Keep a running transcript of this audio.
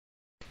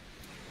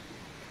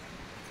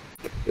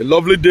A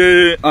lovely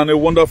day and a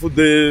wonderful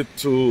day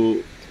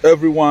to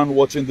everyone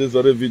watching this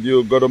very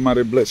video. God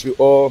Almighty bless you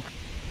all.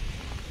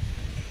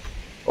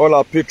 All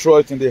our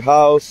patriots in the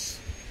house,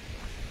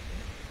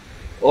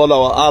 all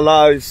our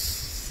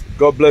allies,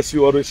 God bless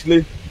you all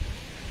richly.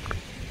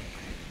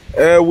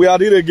 We are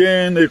here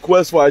again. A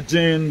quest for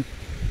hygiene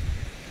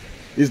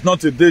is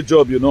not a day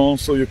job, you know,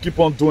 so you keep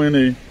on doing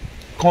it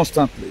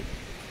constantly.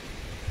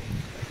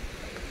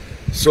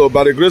 So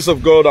by the grace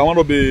of God, I want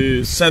to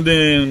be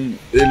sending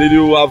a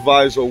little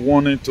advice or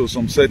warning to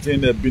some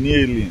certain Benin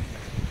alien.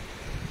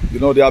 You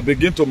know, they are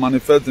beginning to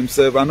manifest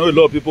themselves. I know a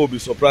lot of people will be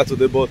surprised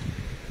today, but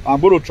I'm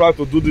going to try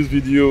to do this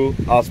video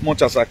as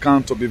much as I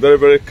can to be very,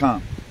 very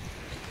calm.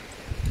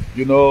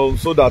 You know,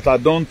 so that I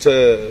don't,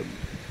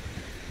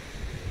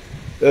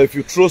 if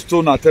you throw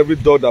stone at every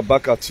dog that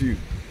back at you,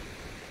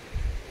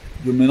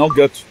 you may not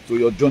get to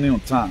your journey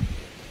on time.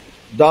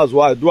 That's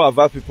why I do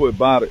advise people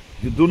about it.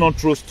 You do not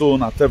throw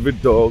stone at every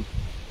dog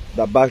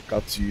that back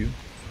at you,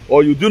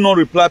 or you do not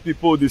reply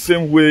people the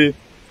same way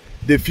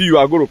they feel you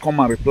are going to come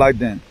and reply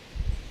them.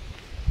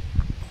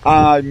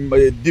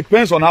 It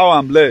depends on how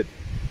I'm led.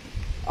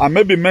 I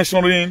may be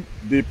mentioning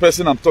the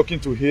person I'm talking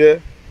to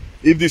here.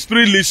 If the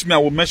Spirit leads me, I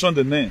will mention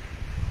the name.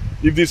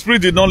 If the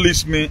Spirit did not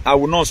lead me, I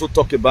will not also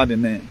talk about the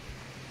name.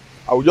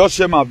 I will just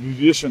share my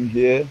abbreviation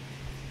here,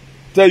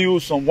 tell you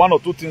one or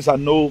two things I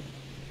know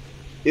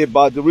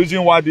about the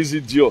reason why these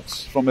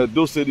idiots from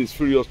Edo State is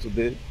furious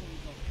today.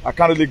 I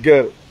can't really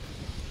get it.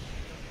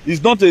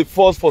 It's not a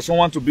force for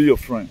someone to be your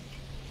friend.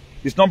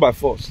 It's not by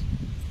force.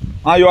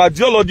 And your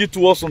ideology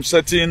towards some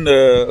certain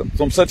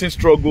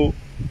struggle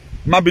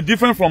might be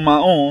different from my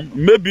own.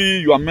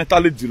 Maybe you are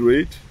mentally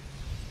derailed,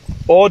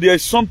 or there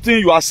is something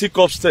you are sick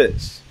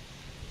upstairs,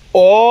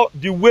 or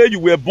the way you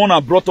were born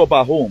and brought up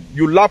at home,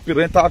 you lack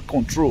parental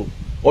control,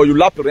 or you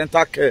lack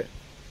parental care,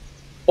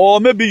 or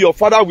maybe your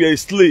father were a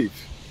slave.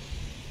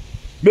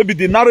 Maybe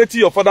the narrative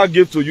your father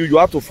gave to you, you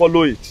have to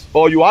follow it.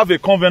 Or you have a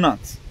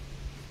covenant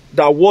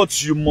that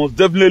what you must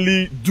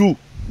definitely do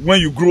when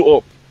you grow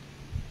up.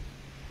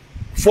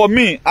 For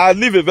me, I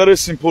live a very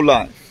simple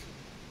life.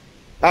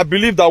 I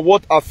believe that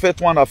what affects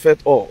one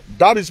affects all.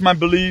 That is my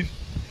belief.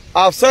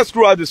 I've said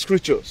throughout the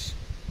scriptures,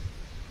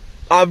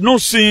 I've not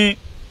seen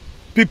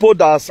people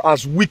that's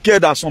as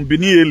wicked as some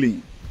Benin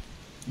alien.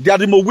 They are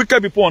the most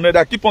wicked people on earth.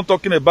 I keep on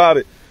talking about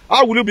it.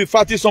 How will you be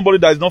fighting somebody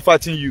that is not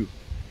fighting you?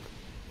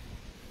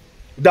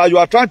 That you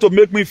are trying to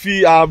make me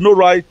feel I have no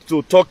right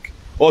to talk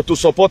or to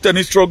support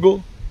any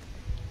struggle.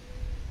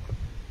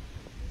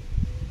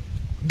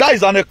 That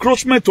is an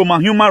encroachment to my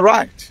human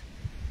right.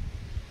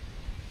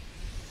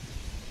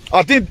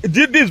 I think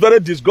this is very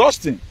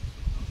disgusting.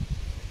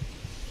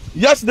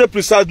 Yesterday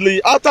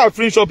precisely, after I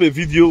finished up a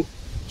video,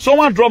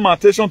 someone drew my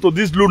attention to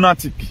this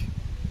lunatic,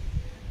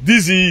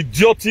 this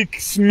idiotic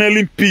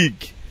smelling pig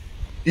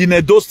in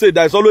Edo State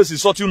that is always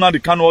insulting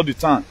Nnamdi Kanu all the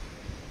time.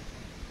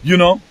 You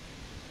know?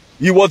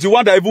 He was the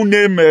one that even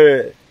named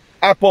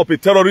IPOP a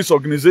terrorist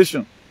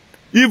organization.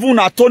 Even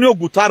Antonio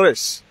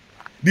Guterres,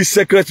 the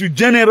Secretary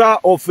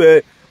General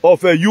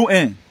of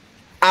UN,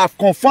 have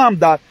confirmed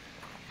that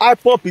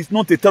IPOP is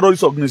not a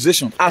terrorist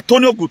organization.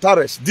 Antonio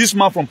Guterres, this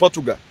man from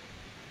Portugal,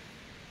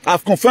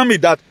 have confirmed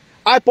that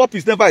IPOP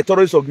is never a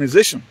terrorist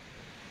organization.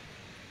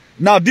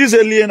 Now, this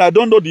alien, I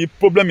don't know the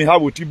problem you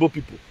have with Igbo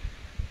people.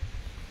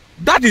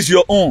 That is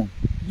your own.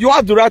 You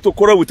have the right to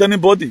quarrel with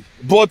anybody.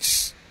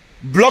 But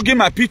blogging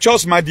my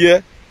pictures, my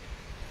dear,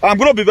 I'm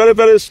going to be very,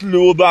 very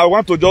slow, but I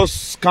want to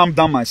just calm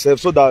down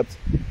myself so that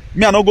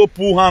me I not go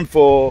pull hand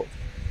for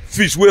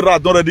fish where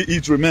rat don't already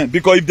eat remain.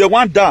 Because if they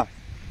want that,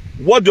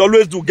 what they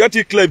always do, get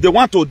it clear, if they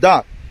want to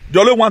die, they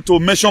only want to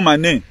mention my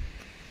name.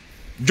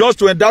 Just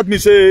to indict me,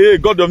 say, hey,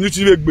 God, the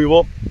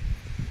new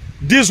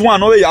this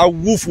one, oh, yeah,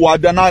 woof,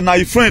 now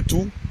he friend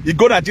too, he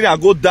go to Nigeria and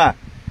go die.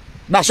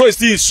 Now, so he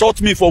still insult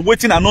me for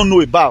waiting I don't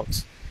know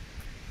about.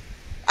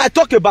 I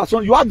talk about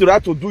something, you have the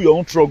right to do your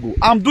own struggle.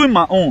 I'm doing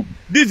my own.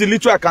 This is the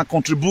little I can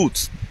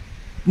contribute.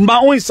 My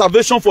own is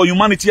salvation for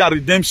humanity and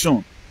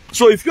redemption.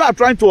 So if you are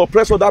trying to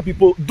oppress other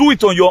people, do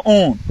it on your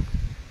own.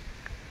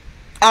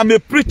 I'm a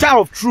preacher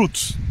of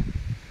truth.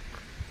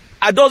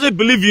 I don't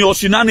believe in your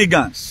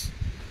shenanigans.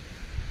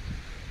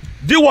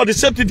 Do what the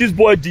same thing this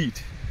boy did.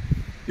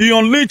 He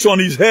unleashed on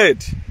his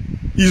head.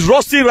 He's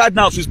rusting right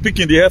now to speak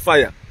in the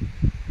hellfire.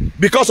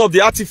 Because of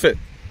the artifact.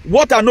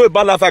 What I know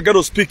about life, I get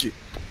to speak it.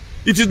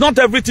 It is not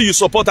everything you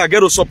support I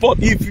get to support.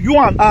 If you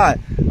and I,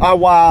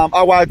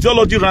 our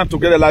ideology ran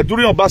together, like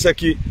during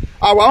Obaseki,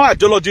 our own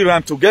ideology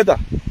ran together.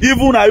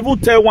 I even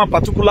tell one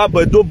particular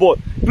boy,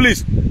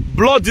 please,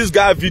 block this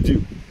guy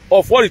video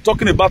of what he's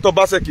talking about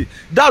Obaseki.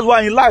 That's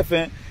why in life,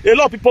 a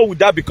lot of people will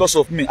die because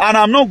of me. And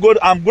I'm not going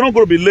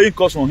to be laying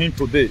curse on him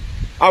today.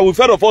 I will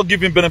first of all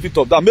give him benefit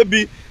of that.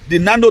 Maybe the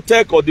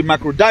nanotech or the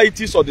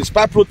microdietist or the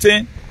spike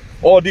protein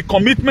or the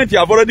commitment he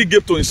have already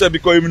gave to himself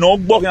because he know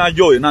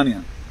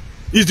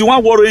he's the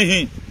one worrying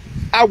him.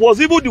 I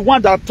was even the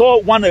one that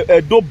told one a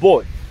dope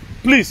boy,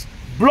 please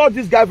block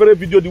this guy very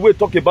video the way he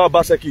talk about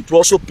Obaseki to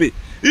also pay.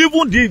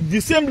 Even the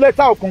same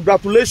letter of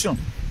congratulations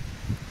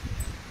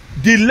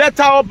The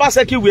letter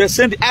Obaseki were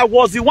sent, I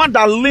was the one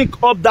that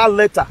linked up that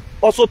letter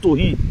also to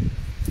him.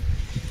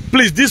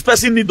 Please, this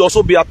person need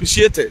also be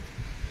appreciated.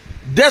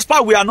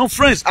 Despite we are not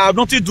friends, I have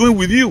nothing doing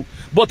with you.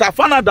 But I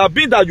found out that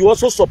being that you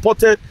also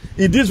supported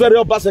in this very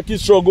Obaseki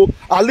struggle,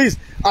 at least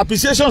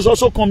appreciations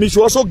also come, it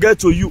should also get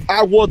to you.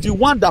 I was the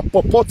one that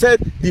purported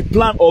the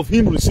plan of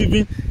him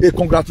receiving a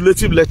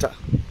congratulative letter.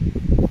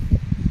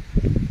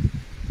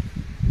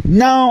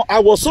 Now, I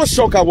was so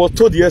shocked, I was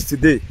told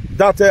yesterday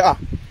that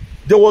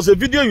there was a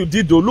video you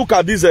did though. Look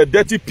at this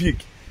dirty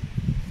pig.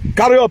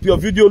 Carry up your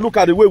video, look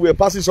at the way we're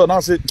passing so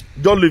now say,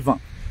 don't leave him.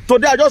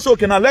 Today I just said,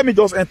 okay, now let me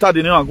just enter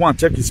the name and go and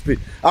check his page.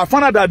 I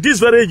found out that this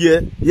very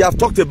year, he have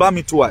talked about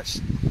me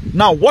twice.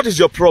 Now, what is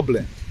your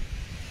problem?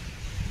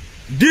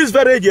 This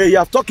very year, he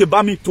have talked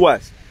about me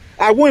twice.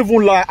 I won't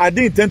even lie, I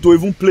didn't intend to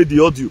even play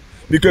the audio.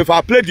 Because if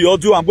I play the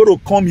audio, I'm going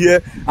to come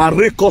here and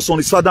rake curse on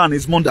his father and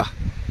his mother.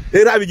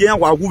 That's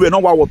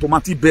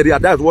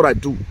what I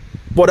do.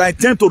 But I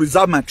intend to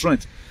reserve my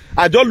strength.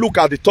 I just look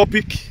at the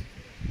topic.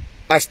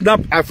 I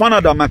found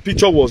out that my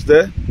picture was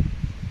there.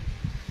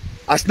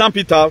 I snap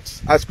it out.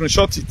 I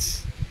screenshot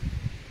it.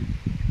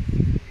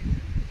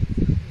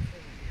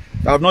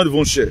 I have not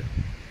even shared.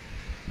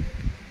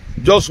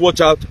 Just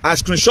watch out. I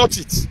screenshot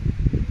it.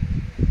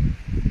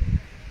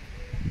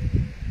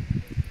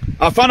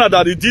 I found out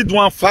that he did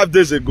one 5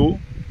 days ago.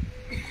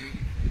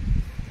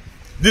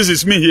 This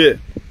is me here.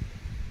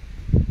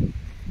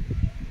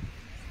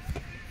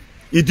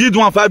 He did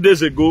one 5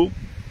 days ago.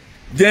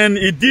 Then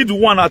he did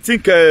one, I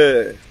think,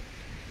 okay,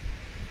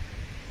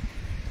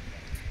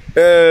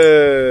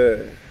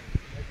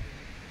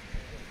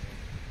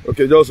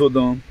 just hold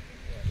on.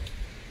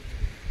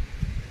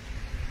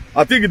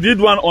 I think he did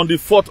one on the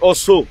 4th or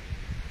so.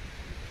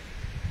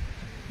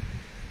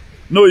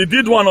 No, he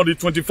did one on the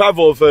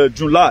 25th of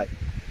July.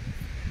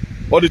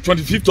 Or the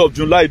 25th of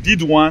July, he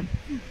did one.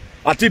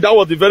 I think that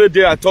was the very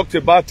day I talked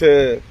about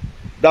that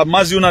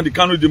Mazi Nnamdi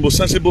Kanu is the most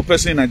sensible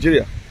person in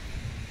Nigeria.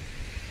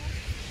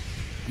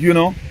 You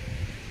know?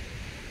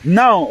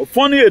 Now,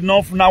 funny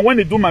enough, now when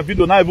they do my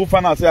video, now I will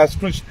find out, I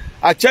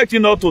checked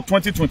it out to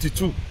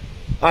 2022.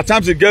 At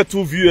times they get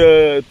 2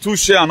 view, 2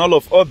 share and all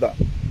of that.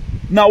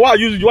 Now, why are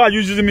you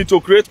using me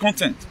to create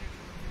content?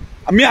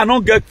 I mean, I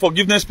don't get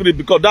forgiveness spirit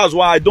because that's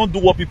why I don't do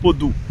what people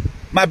do.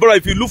 My brother,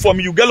 if you look for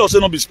me, you get lost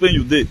and not be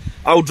spending your day.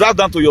 I will drive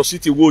down to your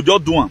city. We'll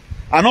just do one.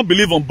 I don't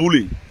believe on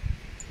bullying.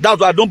 That's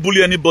why I don't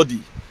bully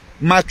anybody.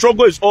 My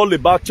struggle is all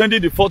about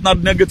changing the false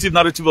negative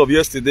narrative of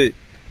yesterday.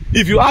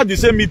 If you are the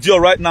same media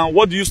right now,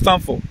 what do you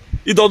stand for?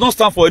 It does not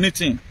stand for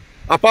anything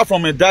apart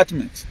from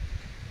indictment.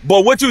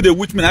 But what if the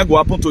witch I go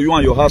happen to you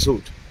and your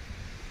household?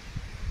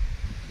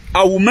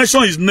 I will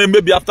mention his name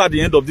maybe after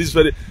the end of this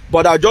video,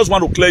 but I just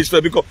want to clear his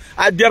face because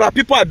there are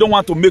people I don't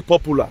want to make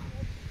popular.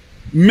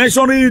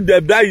 Mentioning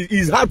that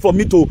is hard for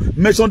me to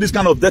mention this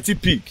kind of dirty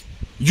pig.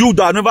 You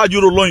that never you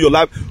alone in your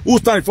life, who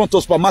stand in front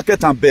of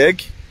supermarket and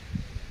beg.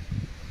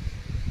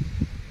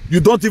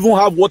 You don't even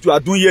have what you are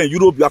doing here in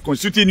Europe. You are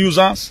constituting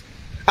nuisance.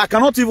 I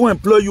cannot even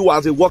employ you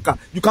as a worker.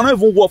 You cannot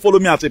even follow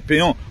me as a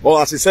peon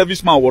or as a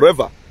serviceman or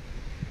whatever.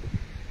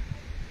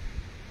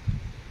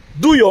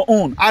 Do your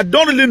own. I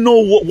don't really know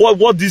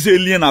what these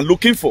aliens are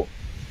looking for.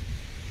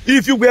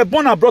 If you were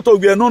born and brought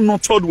up, you were not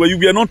nurtured where you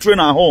were not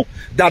trained at home.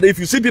 That if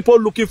you see people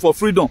looking for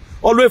freedom,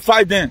 always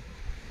fight them.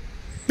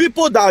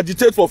 People that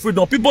agitate for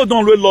freedom, people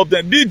don't really love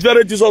them. This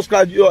very Jesus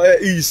Christ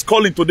is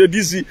calling today.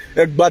 This is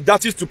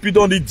that is stupid,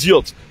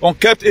 idiot,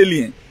 unkept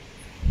alien.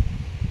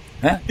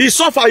 He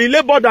suffered, he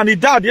labored, and he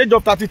died at the age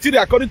of 33,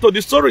 according to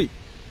the story.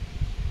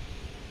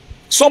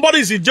 Somebody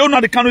is in jail,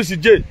 now the Kanu is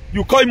in jail.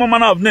 You call him a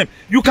manner of name.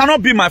 You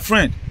cannot be my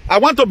friend. I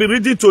want to be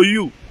reading to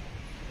you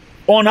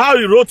on how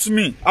he wrote to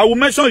me. I will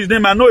mention his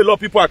name. I know a lot of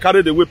people are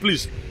carried away.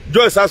 Please,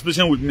 just have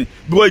patience with me.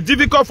 But it's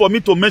difficult for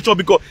me to mention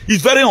because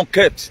he's very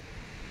unkept.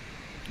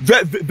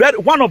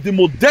 One of the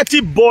most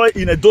dirty boy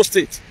in Edo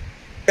State.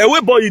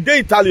 Away boy, he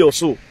did Italy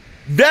also.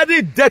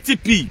 Very dirty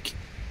pig.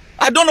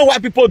 I don't know why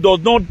people do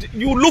not.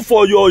 You look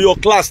for your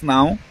class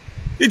now.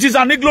 It is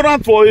an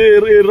ignorant for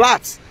a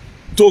rat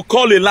to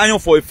call a lion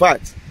for a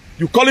fight.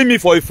 You calling me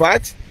for a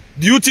fight?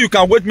 Do you think you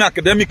can wait me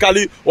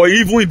academically or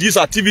even in this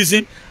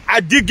activism? I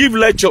did give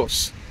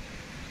lectures.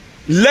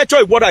 Lecture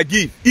is what I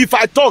give. If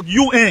I talk,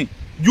 you ain't.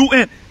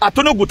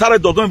 Antonio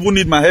Guterres doesn't even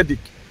need my headache.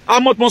 How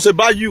much more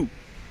about you?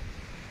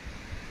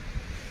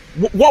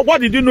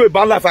 What did you know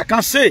about life? I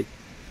can't say.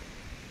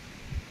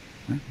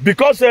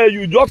 Because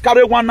you just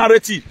carry one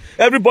narrative.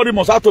 Everybody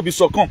must have to be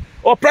succumbed.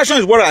 Oppression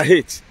is what I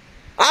hate.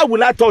 How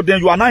will I talk then?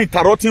 You are now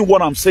interrupting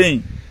what I'm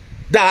saying.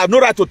 That I have no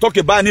right to talk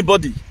about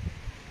anybody.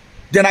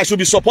 Then I should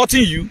be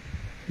supporting you.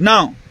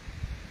 Now,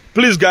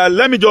 please guys,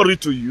 let me just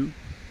read to you.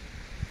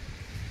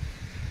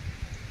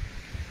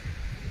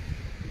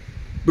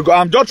 Because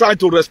I'm just trying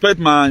to respect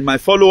my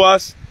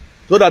followers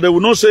so that they will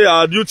not say,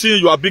 you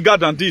think you are bigger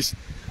than this.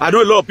 I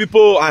know a lot of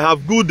people, I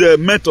have good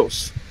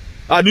mentors.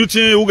 And you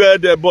think who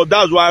get there, but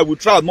that's why I will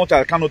try as much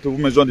as I cannot to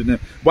mention the name.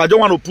 But I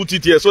don't want to put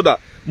it here so that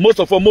most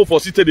of them more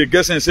for seated they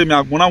guess and say me.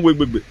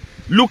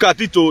 Look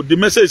at it, the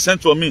message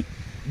sent to me.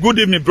 Good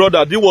evening,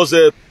 brother. This was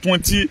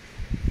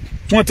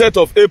 20th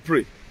of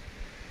April.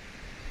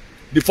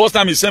 The first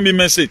time he sent me a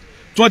message.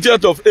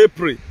 20th of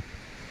April.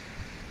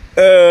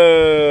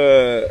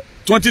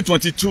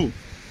 2022.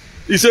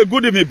 He said,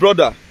 good evening,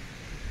 brother.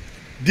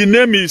 The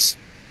name is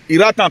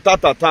Iratan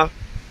Tatata.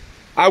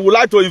 I would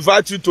like to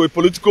invite you to a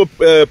political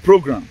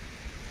program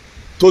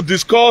to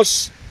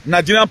discuss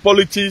Nigerian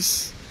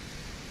politics,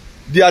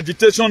 the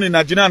agitation in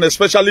Nigeria, and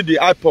especially the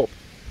IPOP,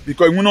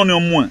 because we don't know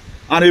more.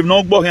 And if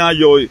not,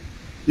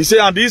 he said,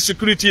 and the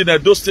insecurity in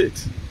Edo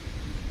State.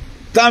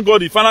 Thank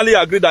God he finally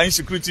agreed that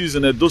insecurity is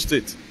in Edo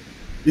State.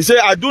 He said,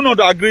 I do not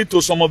agree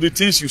to some of the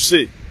things you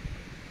say.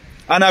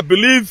 And I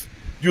believe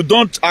you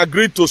don't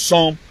agree to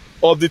some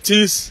of the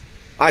things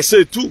I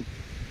say too.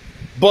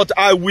 But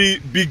I will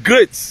be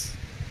great.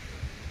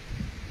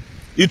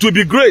 It will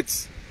be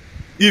great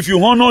if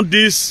you honor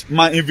this,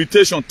 my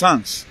invitation,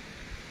 thanks.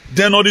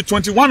 Then on the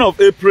 21st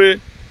of April,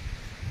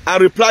 I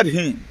replied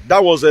him.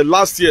 That was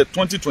last year,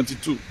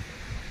 2022.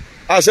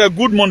 I said,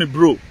 good morning,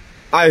 bro.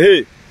 I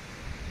hear.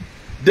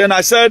 Then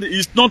I said,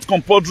 it's not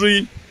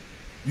compulsory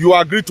you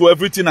agree to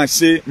everything I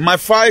say. My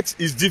fight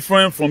is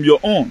different from your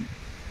own.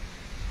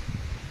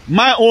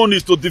 My own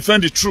is to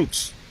defend the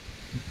truth.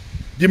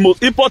 The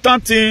most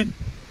important thing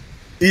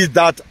is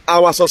that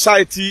our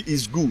society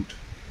is good.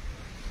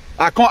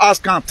 I can't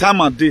ask him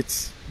time and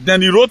date.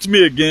 Then he wrote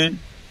me again.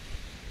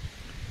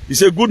 He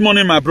said, good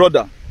morning, my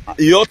brother.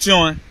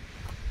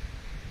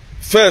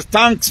 First,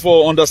 thanks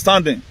for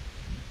understanding.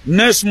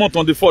 Next month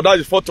on the 4th, that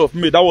is 4th of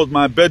May, that was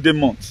my birthday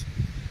month.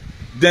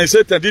 Then he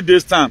said 30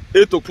 days time,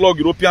 8 o'clock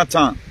European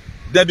time.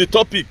 Then the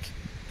topic,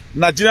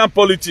 Nigerian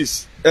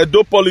politics,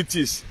 Edo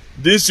politics,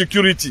 the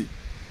insecurity,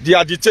 the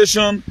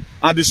agitation,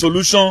 and the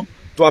solution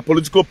to our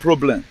political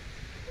problem.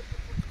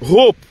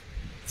 Hope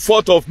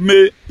 4th of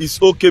May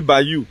is okay by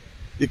you.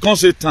 He can't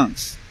say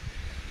thanks.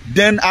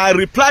 Then I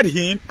replied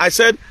him, I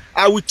said,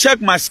 I will check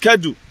my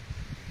schedule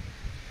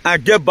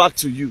and get back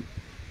to you.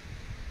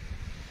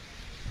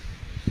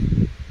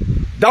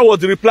 That was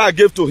the reply I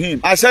gave to him.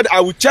 I said,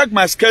 I will check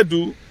my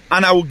schedule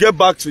and I will get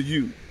back to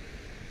you.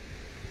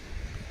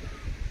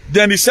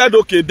 Then he said,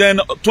 okay, then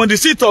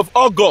 26th of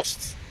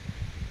August,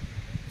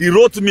 he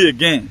wrote me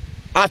again,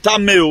 after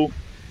mail.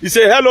 He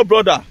said, hello,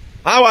 brother.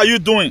 How are you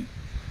doing?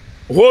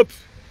 Hope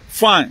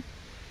fine.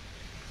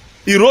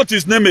 He wrote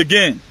his name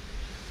again.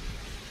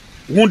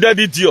 Wounded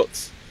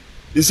Idiot.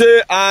 He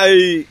said,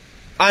 I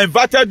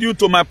invited you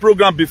to my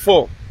program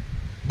before,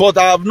 but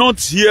I have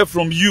not heard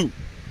from you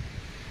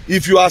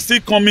if you are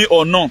still coming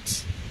or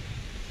not.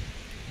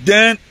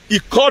 Then he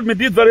called me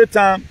this very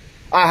time.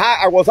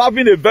 I was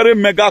having a very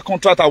mega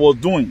contract I was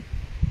doing,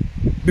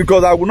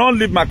 because I would not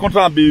leave my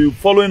contract and be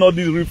following all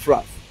these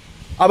riffraff.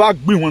 About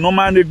when no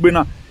man a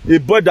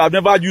boy that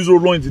never used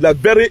roll in like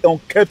very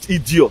unkept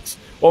idiot.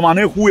 Or man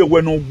who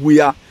we no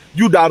we are.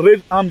 You that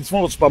raise arms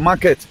from the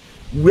supermarket.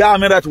 We are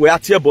made that we are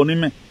here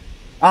bonime.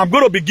 I'm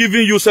going to be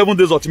giving you 7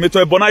 days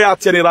ultimatum. Bonaya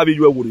tell rabi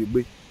you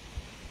worry.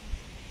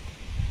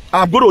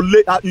 I'm going to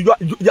lay.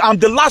 I'm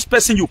the last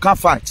person you can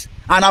fight,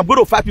 and I'm going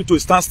to fight you to a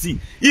standstill.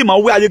 And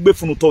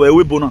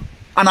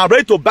I'm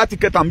ready to buy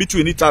ticket and meet you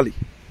in Italy.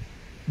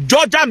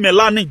 Giorgia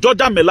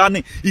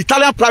Meloni,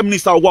 Italian Prime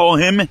Minister,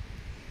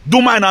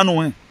 do mine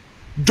and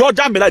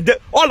Giorgia Meloni,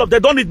 all of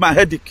them don't need my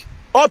headache.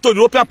 All to the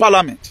European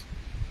Parliament.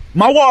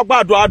 My work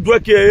bad do I do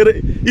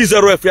is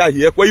a referee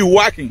here where you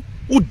working.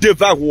 Who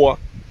devour war?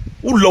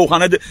 Who low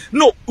handed?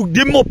 No,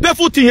 the most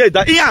painful thing here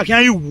that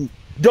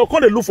they'll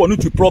come to look for new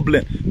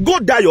problem. Go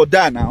die or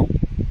die now.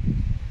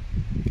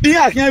 They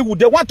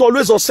want to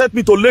always upset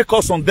me to lay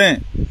costs on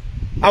them.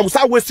 I will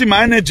start wasting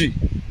my energy.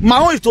 My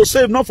own is to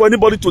save, not for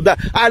anybody to die.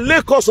 I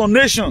lay costs on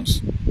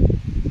nations.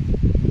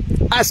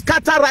 I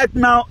scatter right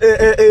now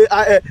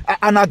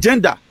an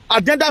agenda.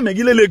 Agenda may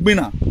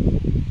legbina.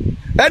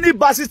 Any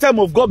bad system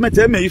of government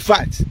may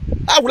fight.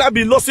 I will have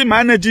been losing my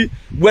energy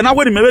when I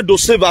went to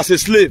save as a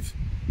slave.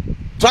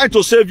 Trying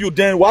to save you,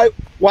 then why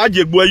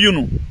you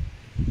know?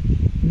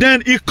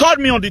 Then he called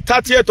me on the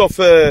 30th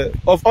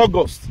of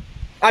August.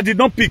 I did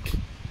not pick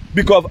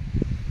because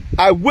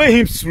I weigh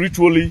him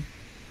spiritually.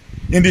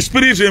 In the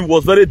spirit realm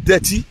was very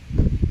dirty.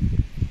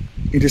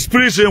 In the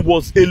spirit realm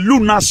was a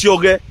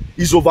lunatic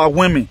is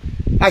overwhelming.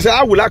 I said,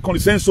 how will I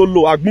condescend so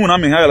low?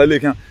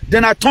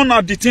 Then I turned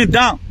out the thing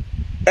down.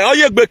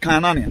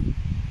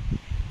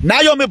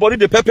 Now you're my body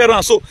the pepper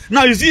and so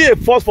now is it a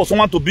force for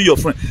someone to be your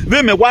friend?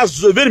 Very me why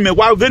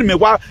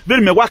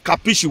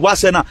capishi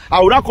was now. I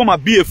will not come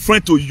and be a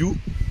friend to you.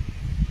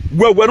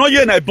 Well, we're not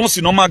here in a bounce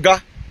in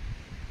Omega.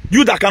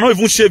 You that cannot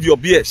even shave your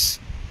BS.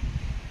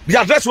 The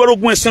address where we're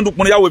going to send up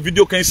money our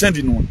video can send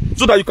in one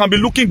so that you can be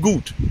looking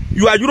good.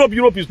 You are Europe,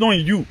 Europe is not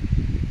in you.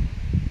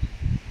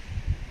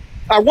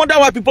 I wonder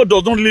why people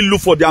don't really look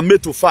for their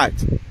mate to fight.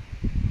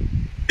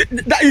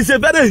 That is a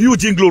very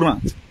huge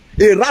ignorance.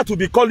 A rat will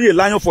be calling a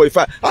lion for a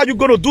fight. How are you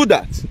going to do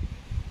that?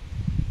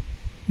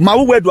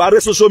 Where do I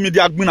arrest social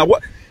media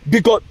admin?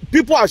 Because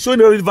people are showing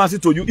relevancy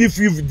to you. If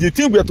the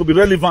thing were to be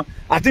relevant,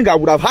 I think I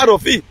would have heard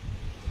of it.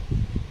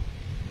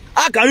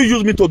 How can you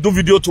use me to do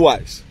video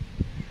twice?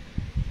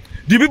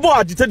 The people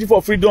agitating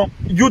for freedom,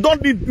 you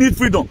don't need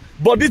freedom.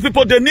 But these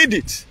people, they need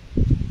it.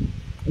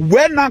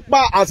 When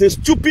Nakba as a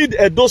stupid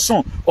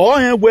Edoson,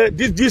 or where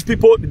these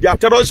people, they are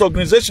terrorist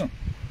organization.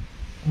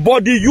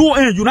 But the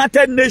UN,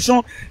 United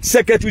Nations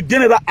Secretary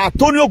General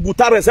Antonio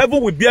Guterres,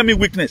 even with bear me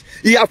witness,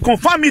 he has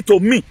confirmed it to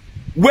me,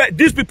 where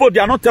these people, they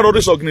are not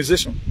terrorist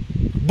organization.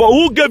 But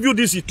who gave you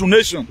this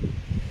intonation?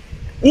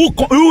 Who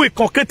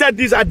concocted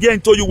this idea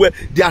into you where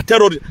they are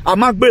terrorists?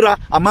 Amagbera,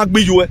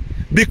 Amagbiwe.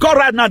 Because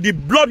right now, the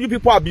blood you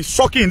people have been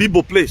sucking in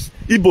Igbo place,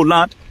 Igbo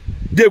land,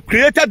 they've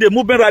created a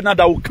movement right now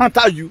that will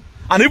counter you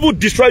and even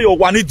destroy your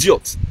one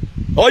idiot.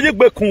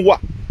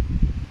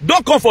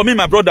 Don't come for me,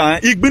 my brother.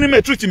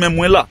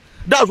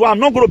 That's why I'm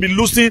not going to be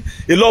losing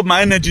a lot of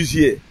my energies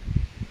here.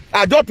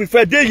 I don't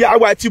prefer they hear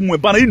what team we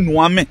ban in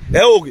Nuame.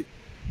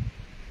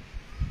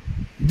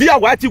 They are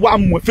what you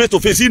face to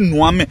face in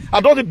Nuame. I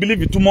don't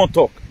believe it too much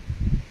talk.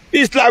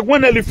 It's like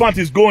when elephant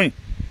is going.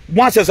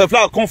 Once there's a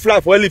fly, can't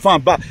fly for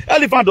elephant, but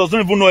elephant doesn't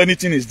even know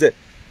anything is there.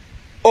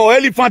 Or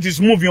elephant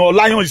is moving, or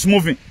lion is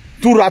moving.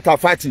 Two rats are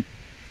fighting.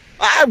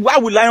 Why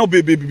would lion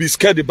be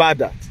scared about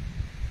that?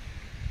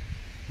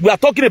 We are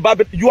talking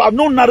about it. You have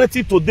no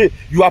narrative today.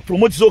 You are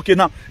promoting, okay,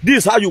 now, this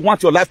is how you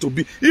want your life to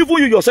be. Even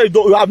you yourself,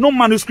 you have no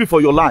manuscript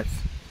for your life.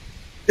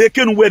 You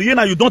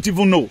don't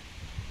even know.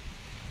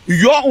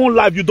 Your own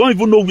life, you don't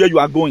even know where you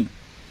are going.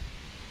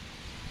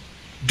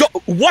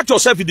 Watch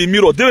yourself in the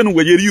mirror.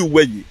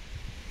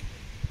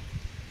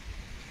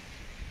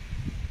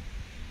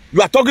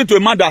 You are talking to a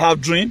man that have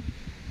dream.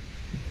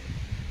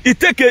 It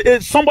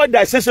takes somebody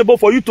that is sensible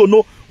for you to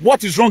know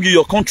what is wrong in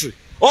your country.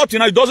 Up to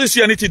now, he doesn't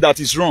see anything that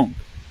is wrong.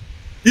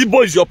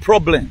 Igbo is your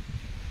problem.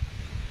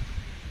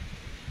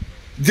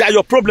 They are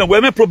your problem.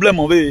 We're my problem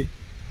of it.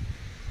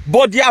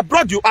 But they have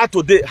brought you out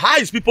today. How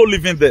is people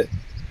living there?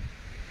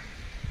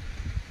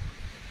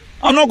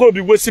 I'm not going to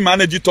be wasting my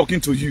energy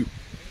talking to you.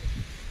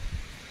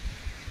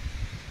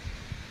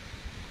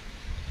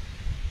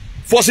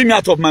 Forcing me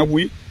out of my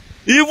way.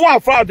 Even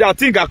after I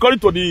think, according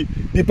to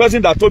the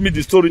person that told me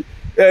the story,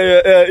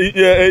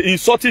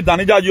 insulted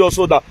Danija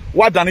also that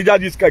why Danija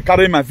is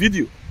carrying my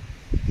video.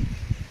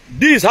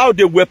 This is how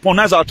they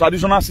weaponize our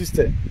traditional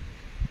system.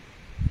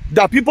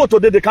 That people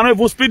today, they cannot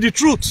even speak the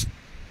truth.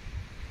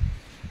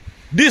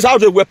 This is how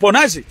they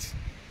weaponize it.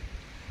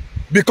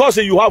 Because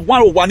you have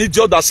one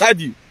idiot that side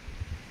you.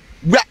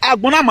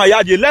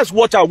 Let's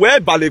watch out where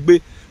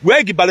Balegbe,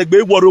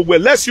 where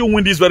let's you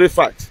win this very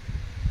fight.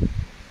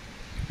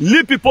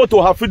 Leave people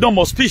to have freedom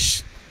of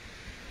speech.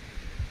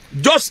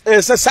 Just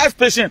exercise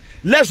patience.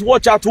 Let's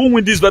watch out who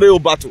win this very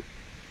old battle.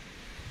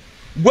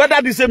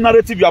 Whether the same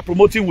narrative you are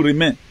promoting will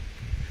remain.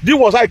 This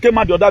was how I came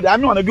out the other day. I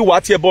know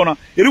what here born.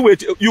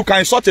 You can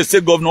insult a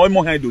state governor.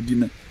 You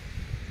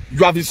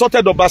have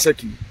insulted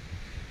Obaseki.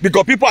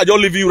 Because people are just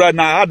leaving you right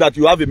now. I heard that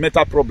you have a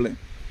mental problem.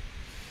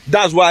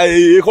 That's why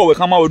Eko will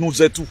come out with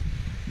Zetu.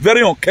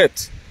 Very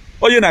unkept.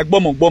 Oh, you're like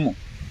Bomo.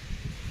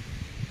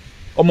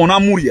 Omona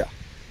Muria.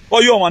 Oh,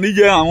 you're one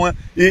Ije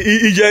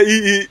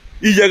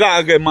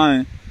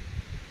man.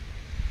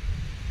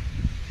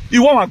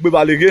 You want to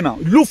be again now.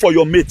 Look for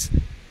your mate.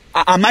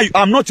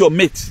 I'm not your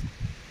mate.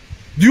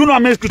 Do you know how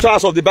many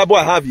scriptures of the Bible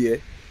I have here?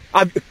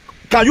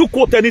 Can you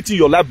quote anything in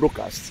your live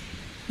broadcast?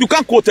 You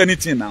can't quote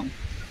anything now.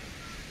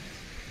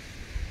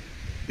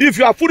 If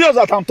you are furious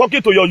that I'm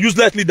talking to your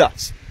useless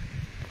leaders,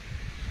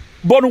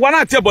 but when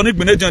I tell Bonik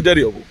Benedict,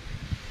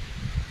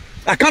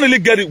 I can't really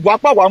get it.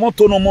 Wapa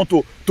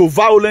wamotonomo to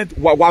violent,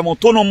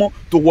 wamotonomo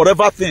to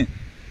whatever thing.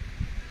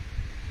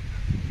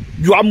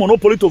 You have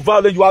monopoly to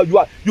violence.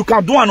 You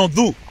can do and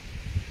undo.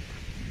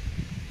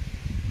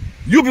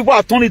 You people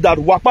are telling that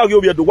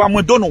Wapa the one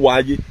we don't know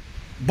why,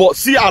 but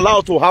see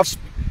allowed to have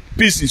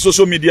peace in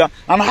social media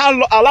and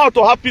allowed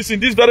to have peace in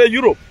this very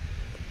Europe.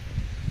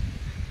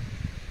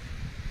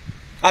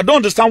 I don't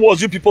understand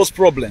what's you people's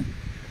problem.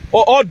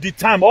 All the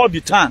time.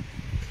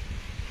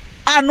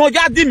 I know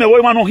ya di me we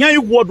no hear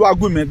you word wa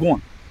go me go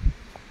on.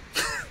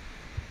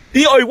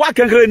 You wa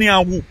kenkere ni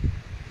anwu.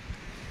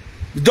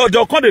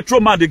 They call the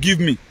trauma they give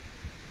me.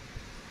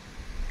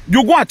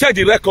 You go and check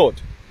the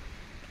record.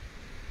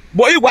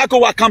 But if I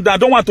come down, I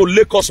don't want to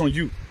lay curse on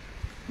you.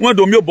 When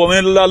do me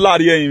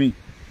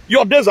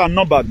your days are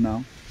numbered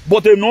now.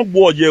 But they no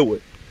go ye.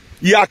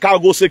 Ya ka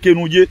go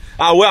sekenuye,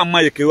 awe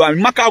amayeke wa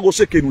maka go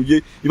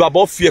sekenuye, if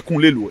about fear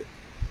kunlelwe.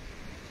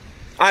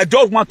 I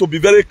just want to be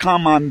very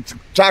calm and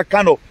try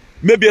kind of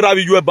maybe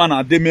ravi you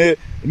banner. They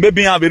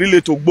maybe have a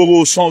relate to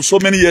Bogo so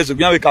many years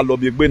ago. We can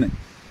lobby bene.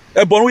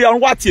 But we are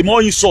what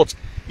more insult.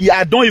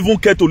 I don't even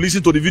care to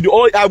listen to the video.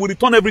 Or I will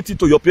return everything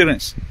to your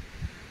parents.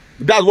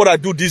 That's what I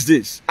do these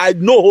days. I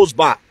know who's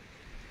bad.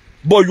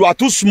 But you are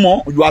too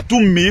small, you are too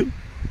meal.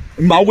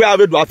 My way of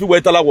it,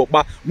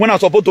 when I'm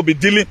supposed to be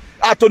dealing,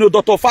 Antonio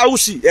Dr.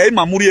 Fauci,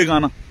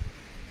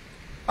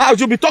 I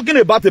should be talking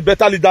about a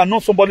better leader,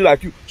 not somebody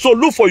like you. So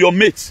look for your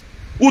mates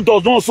who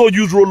does not also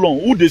use roll-on,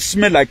 who they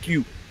smell like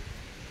you.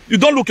 You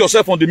don't look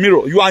yourself on the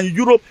mirror. You are in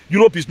Europe.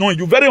 Europe is knowing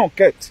you. Very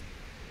unkept.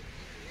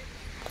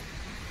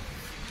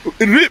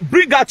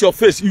 Bring out your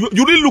face. You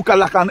really look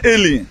like an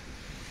alien.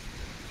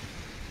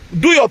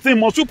 Do your thing.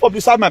 Must you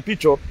publicize my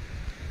picture?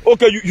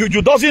 Okay,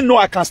 you doesn't know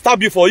I can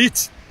stab you for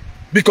it.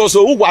 Because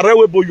you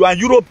are in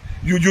Europe,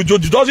 you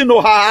doesn't know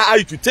how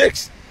it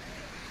takes.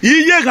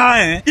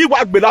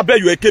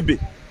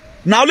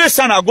 Now let's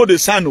sign, I go to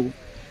sign.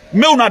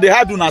 Me una they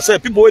had una say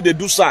people where they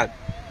do sad.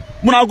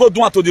 Muna go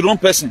do it to the wrong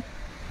person.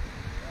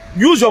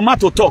 Use your mouth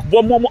to talk.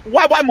 But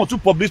why must you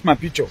publish my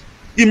picture?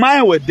 In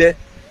my way there,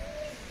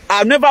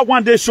 I never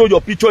one day show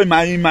your picture in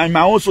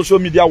my own social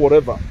media,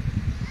 whatever.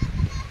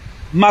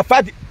 My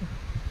fight,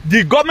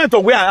 the government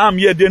of where I am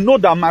here, they know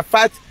that my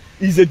fight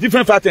is a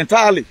different fight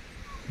entirely.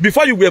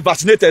 Before you were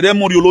vaccinated,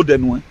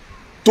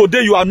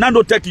 today you are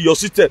nanotaking your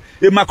system.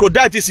 A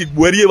microbitis is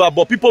wherever,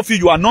 but people feel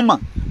you are normal.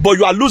 But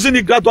you are losing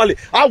it gradually.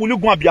 How will you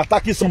go and be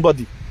attacking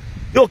somebody?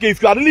 Okay,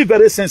 if you are really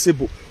very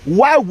sensible,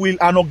 why will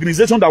an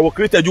organization that was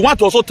created, you want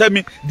to also tell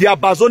me they are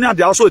Bazonian,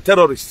 they are also a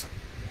terrorist?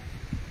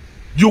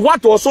 You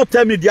want to also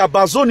tell me they are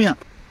Bazonian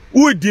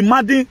who is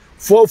demanding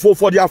for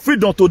their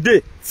freedom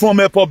today from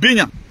a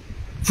Pobinian,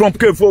 from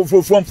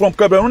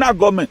Cameroonian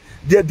government?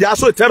 They are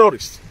also a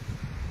terrorist.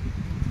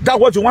 That's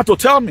what you want to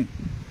tell me.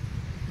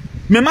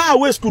 Me ma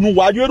waste school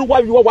why you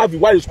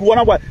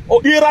school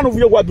oh Iran of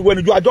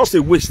when you are just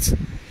a waste.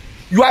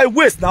 You are a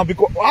waste now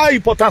because how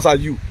important are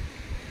you?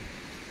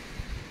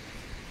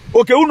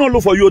 Okay, who no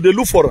look for you, they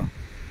look for them.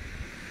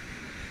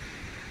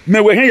 Me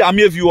we here am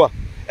viewer.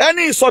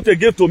 Any sort of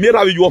gift to me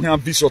ravi you can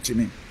be short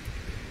me.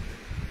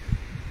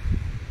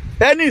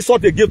 Any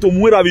sort of gift to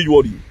me ravi you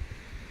worry.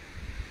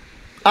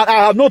 And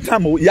I have no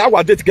time. Ya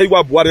wa date ke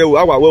wa buare o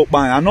wa well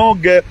ban. I no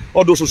get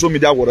all those social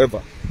media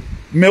whatever.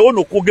 Me o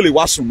no kogele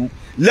wasunu.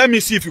 Let me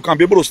see if you can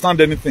be able to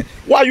stand anything.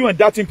 Why are you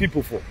indicting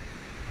people for?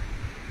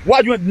 Why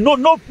you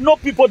no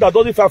people that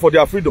doesn't fight for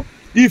their freedom?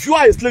 If you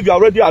are a slave, you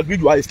already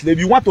agreed you are a slave.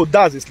 You want to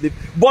die as a slave.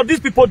 But these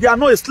people, they are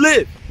not a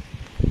slave.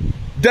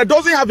 They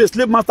doesn't have a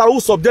slave master who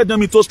subject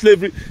them into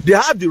slavery. They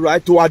have the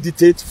right to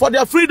agitate for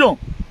their freedom.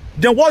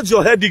 Then what's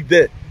your headache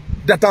there?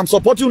 That I'm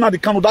supporting you now, the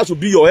Kano, that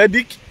should be your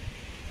headache?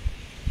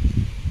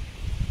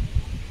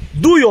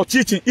 Do your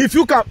teaching. If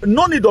you can,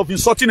 no need of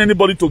insulting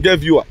anybody to get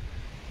viewer.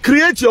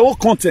 Create your own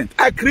content.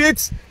 I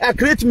create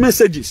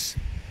messages.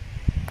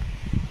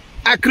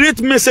 I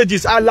create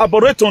messages. I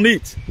elaborate on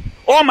it.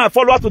 All my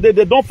followers today,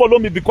 they don't follow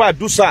me because I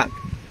do sad.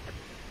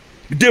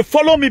 They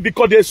follow me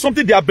because there's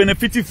something they are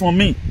benefiting from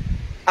me.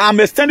 I'm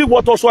extending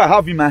what also I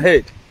have in my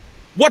head.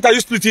 What are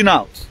you splitting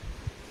out?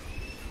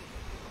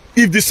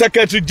 If the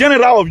Secretary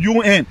General of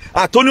UN,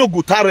 Antonio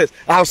Guterres,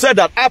 have said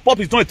that IPOP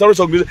is not a terrorist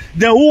organization,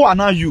 then who are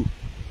now you?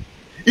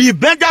 If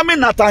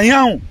Benjamin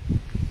Netanyahu,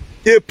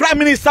 a Prime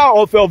Minister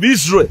of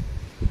Israel,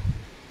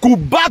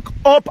 could back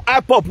up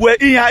IPOP where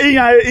he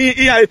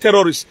are a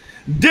terrorist,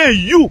 then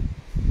you,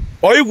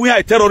 or if we are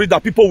a terrorist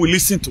that people will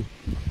listen to.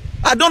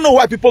 I don't know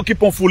why people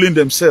keep on fooling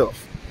themselves.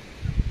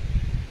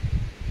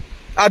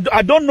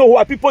 I don't know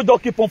why people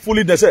don't keep on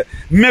fooling themselves.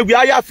 Me we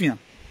are yafian.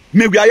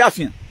 Me we are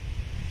yafian.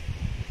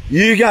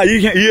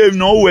 You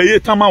know where you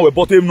come out,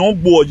 but you no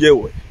go ye.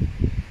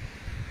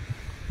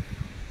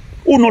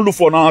 Who no look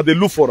for now? They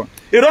look for them.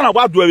 You don't know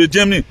what do with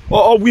Germany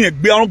or we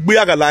be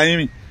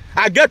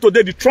I get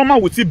today the trauma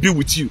will still be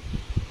with you.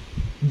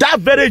 That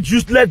very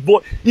useless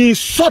boy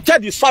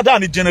insulted the father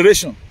and the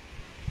generation.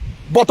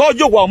 But all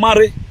you will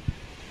marry.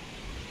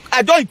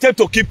 I don't intend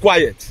to keep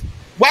quiet.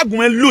 Why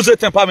go and lose a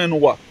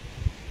temperament?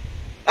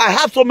 I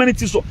have so many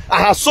things.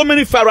 I have so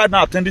many fire right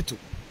now attended to.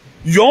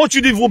 You want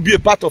you to even be a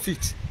part of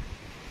it.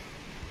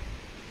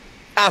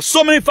 I have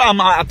so many fire I'm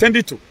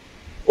attended to.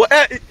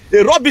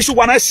 A rubbish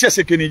one I share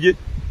second.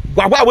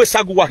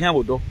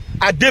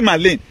 I did my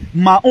lane.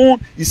 My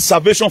own is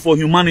salvation for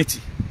humanity.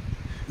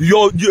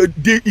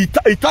 The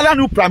Italian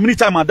new Prime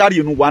Minister, my daddy,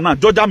 you know,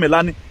 Giorgia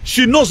Meloni,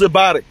 she knows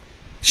about it.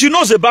 She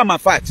knows about my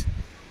fight.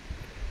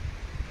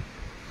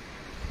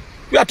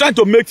 We are trying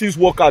to make things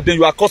work out, then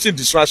you are causing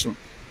distraction.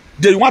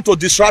 Then you want to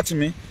distract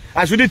me.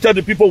 I should tell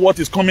the people what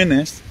is coming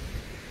next.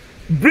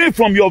 Bring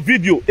from your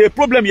video a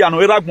problem you are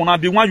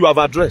not the one you have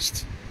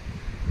addressed.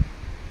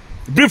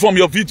 Bring from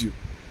your video.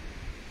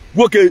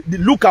 Okay,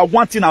 look at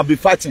one thing I've been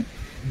fighting.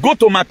 Go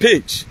to my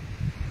page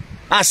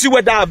and see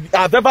whether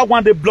I've ever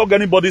wanted to blog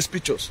anybody's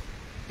pictures.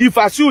 If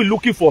I see you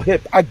looking for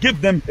help, I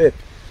give them help.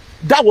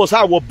 That was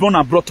how I was born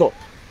and brought up.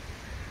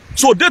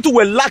 So they too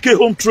were lacking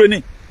home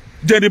training.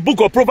 Then the book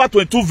of Proverbs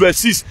 22 verse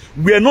 6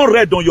 were not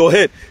read on your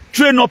head.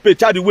 Train up a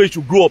child the way you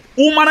should grow up.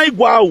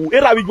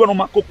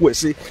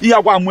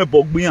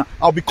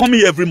 I'll be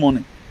coming every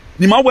morning.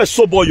 Nima we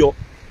so boyo.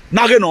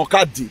 Nage no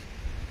kadi.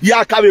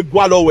 Ya kawe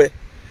gwalowe.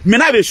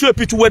 Mena be show a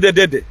picture where they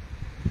did.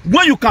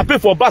 When you campaign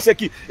for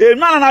Baseki,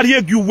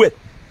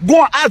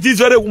 go and ask this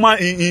very woman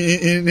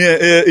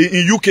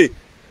in UK.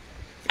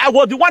 I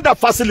was the one that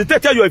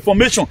facilitated your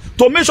information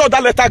to make sure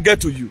that letter get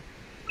to you.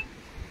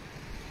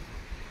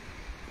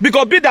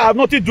 Because be that I have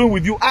nothing to do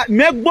with you, I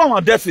make one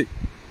on death.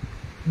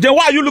 Then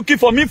why are you looking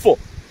for me for?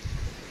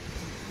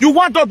 You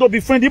want us to be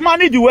friendly. Man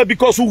need you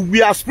because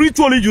we are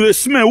spiritually you a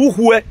smell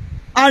who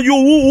and you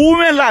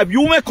women life,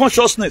 you women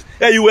consciousness,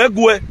 and you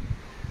go.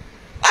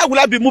 How will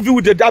I be moving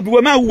with the dead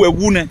women who were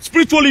wounded?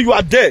 Spiritually, you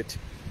are dead.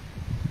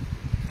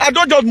 I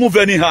don't just move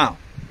anyhow.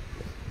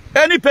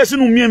 Any person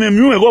who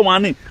me go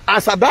one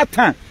as at that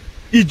time,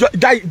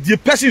 the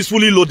person is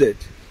fully loaded.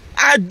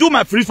 I do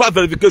my principal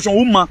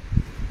verification. Down,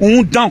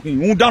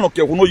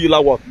 okay, who know you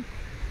like what?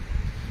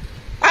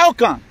 How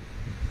can?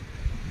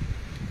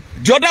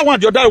 The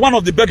other one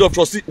of the bed of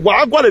trustee.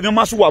 I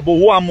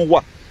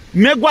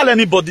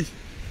anybody.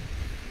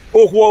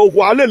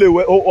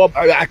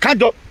 I can't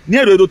just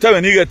near the hotel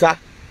and get.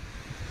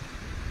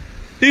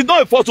 It's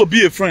not a fault to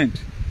be a friend.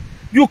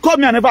 You call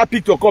me and never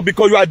pick your call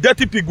because you are a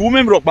dirty pig.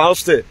 Women rock my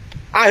house there.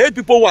 I hate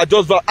people who are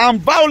just violent. I'm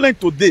violent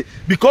today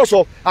because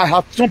of I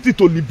have something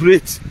to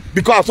liberate.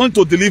 Because I have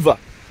something to deliver.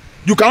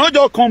 You cannot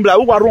just come like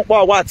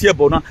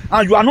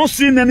and you are not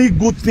seeing any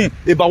good thing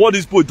about what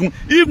these people are doing.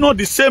 If not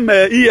the same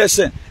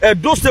ESN,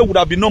 those days would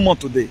have been no more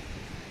today.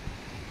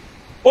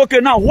 Okay,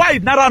 now why is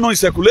Naira not in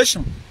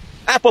circulation?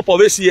 I pop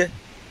of here.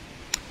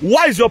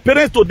 Why is your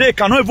parents today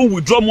cannot even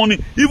withdraw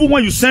money, even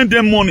when you send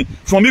them money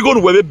from you go to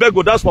where they beg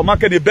or that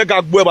supermarket, they beg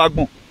a.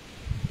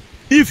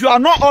 If you are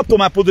not up to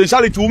my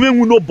potentiality, women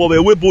will know Bob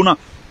away bona.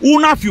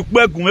 Una few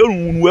beg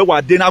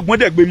where then I'm going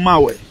to be my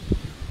way.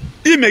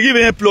 He may give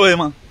an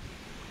employment.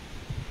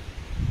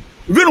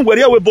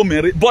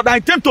 But I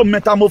intend to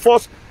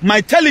metamorphose my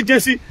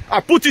intelligence.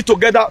 I put it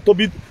together to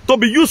be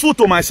useful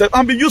to myself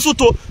and be useful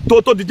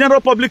to the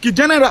general public in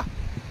general.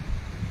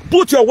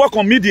 Put your work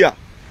on media.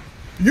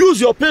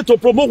 Use your pay to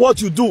promote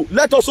what you do.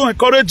 Let us also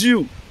encourage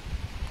you.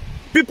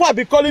 People have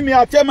been calling me.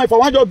 I tell me if I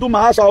want you to do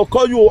my house, I'll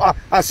call you.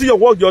 I see your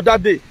work the other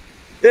day.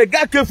 A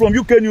guy came from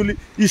UK newly.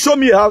 He showed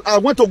me how I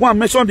went to go and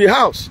mention the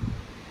house.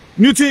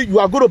 Newty, you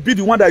are going to be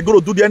the one that is going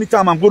to do the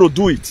anytime I'm going to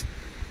do it.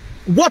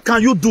 What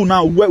can you do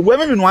now?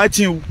 Women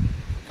inviting you,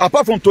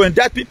 apart from to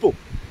indict people.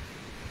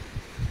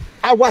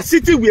 Our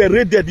city were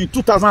raided in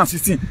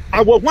 2016.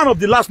 I was one of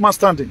the last man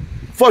standing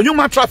for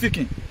human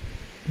trafficking.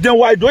 Then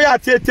why do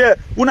you tell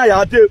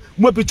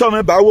more picture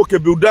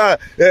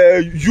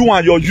you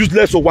and your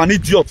useless or one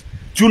idiot?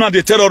 You know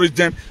the terrorist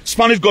then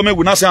Spanish government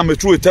will not say I'm a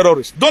true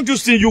terrorist. Don't you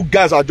think you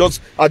guys are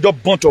just a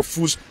bunch of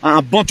fools and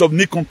a bunch of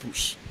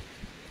nincompoops?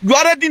 You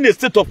are already in a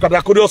state of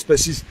categorical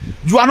species.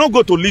 You are not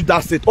going to leave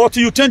that state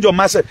until you change your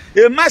mindset.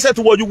 A mindset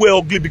to what you were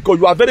ugly because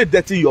you are very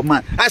dirty in your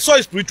mind. I saw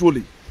it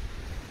spiritually.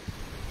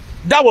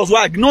 That was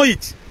why I ignore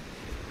it.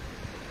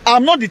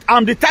 I'm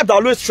the type that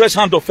always stretch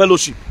hand of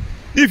fellowship.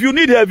 If you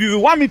need help, if you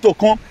want me to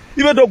come,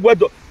 even though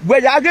where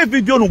you get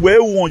video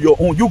where you on your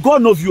own, you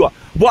got no viewer.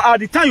 But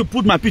at the time you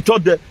put my picture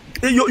there,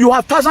 you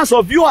have thousands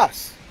of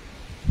viewers.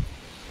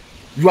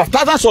 You have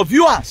thousands of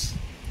viewers.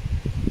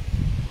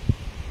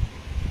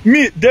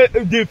 Me,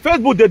 the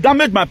Facebook, they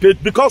damaged my page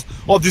because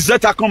of the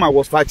Zetacom I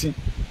was fighting.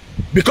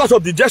 Because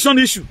of the injection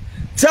issue.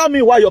 Tell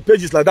me why your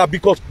page is like that.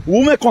 Because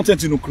women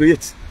content you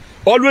create.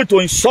 Always to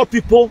insult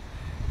people,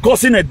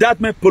 causing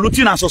indictment,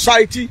 polluting our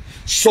society,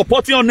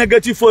 supporting your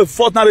negative for a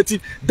false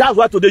narrative. That's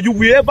why today you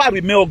will ever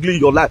remain ugly in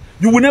your life.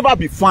 You will never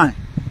be fine.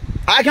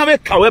 I can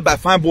make away by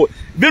fine boy.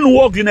 Then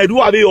ugly, I do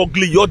have a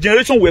ugly. Your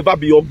generation will ever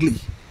be ugly.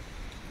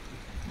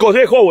 Because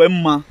they call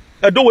Emma.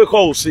 I don't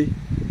call see.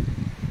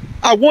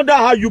 I wonder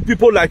how you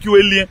people like you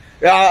alien,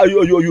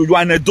 you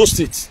are in a dose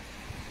state.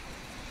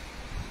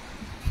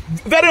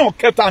 Very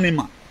unkept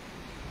animal.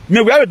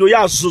 Me we have do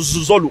ya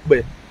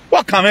zolukbe.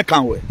 What can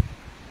we?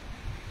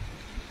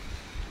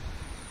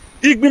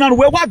 Igbina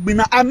we what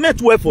bina I met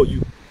well for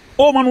you.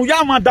 Oh manu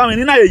ya ma dawe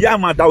ni na ye ya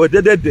ma dawe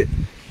de.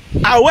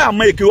 Awe am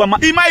make you ma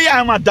ima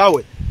ya ma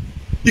dawe.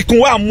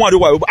 Ikunwe amu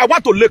arewa. I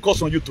want to lay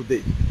curse on you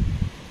today.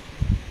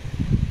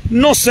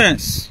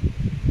 Nonsense.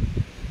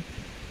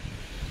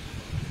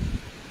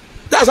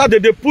 That's how they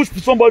push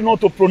somebody not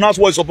to pronounce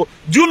what is supposed.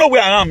 Do you know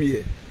where I am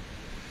here?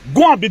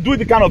 Go and be doing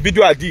the kind of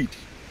video I did.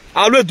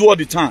 I always do all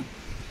the time.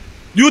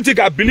 You think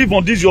I believe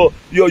on this your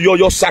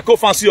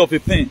psychophancy of a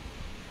thing?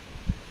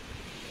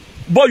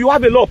 But you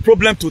have a lot of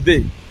problem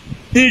today.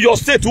 In your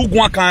state, who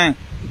go can?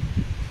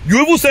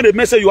 You even send a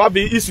message you have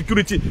the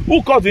insecurity.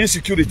 Who caused the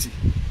insecurity?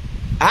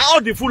 How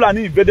the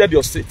Fulani invaded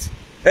your state?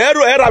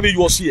 You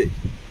was here.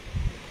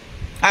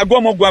 I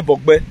go more go.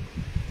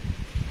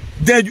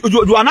 Then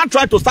you are not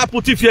trying to start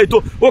putting fear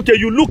into. Okay,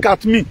 you look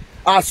at me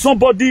as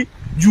somebody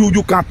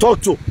you can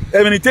talk to.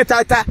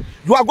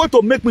 You are going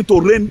to make me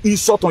to rain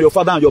insult on your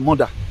father and your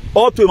mother.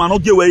 All to him and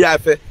not get where you are.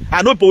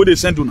 I know people they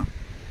send you now.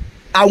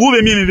 I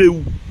will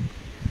be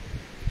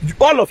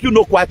all of you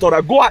know quite all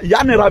right. Go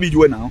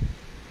you now.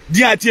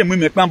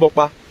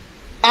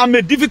 I'm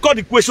a difficult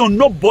equation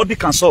nobody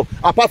can solve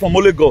apart from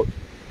only God.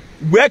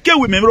 Where can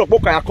we remember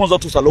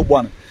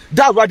to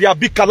that's why there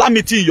be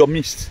calamity in your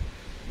midst.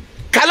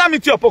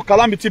 Calamity upon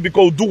calamity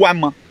because you do one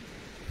man.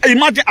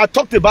 Imagine I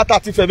talked about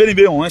that if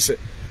very on answer.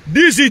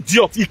 This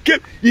idiot, he came,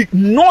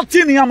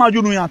 nothing in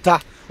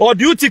or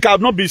do you think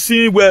I've not been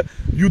seeing where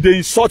you they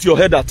insult your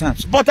head at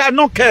times? But I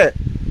don't care.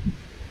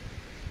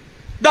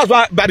 That's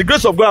why, by the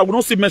grace of God, I will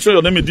not see mention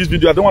your name in this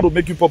video. I don't want to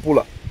make you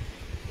popular.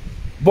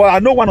 But I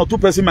know one or two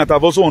persons might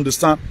have also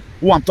understand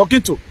who I'm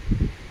talking to.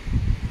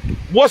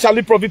 What shall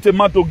it profit a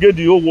man to gain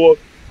the whole world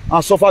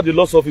and suffer the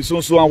loss of his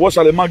own soul? And what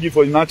shall a man give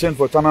for his change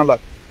for eternal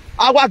life?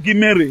 Our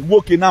gimere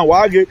working now.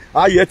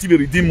 I yet to be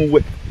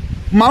redeemed.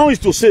 My own is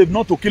to save,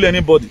 not to kill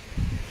anybody.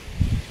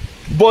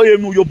 Boy,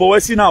 your boy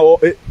see now.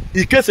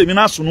 In case of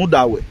sunu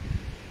that way.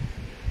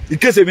 In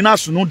case of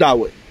sunu that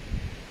way.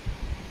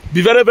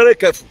 Be very, very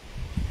careful.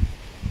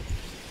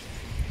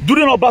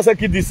 During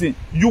Obaseki this thing,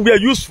 you were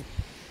useful.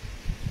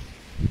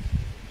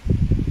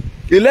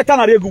 A letter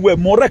na were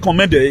more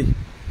recommended.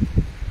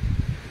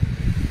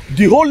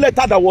 The whole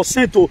letter that was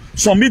sent to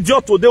some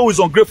idiot today who is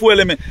ungrateful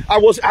element. I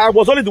was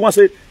only the one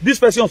say this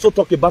person also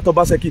talk about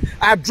Obaseki.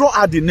 I draw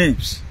out the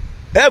names.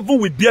 Heaven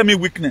will bear me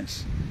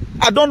weakness.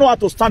 I don't know how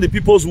to stand the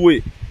people's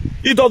way.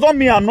 It doesn't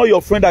mean I'm not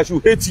your friend, I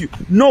should hate you.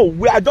 No,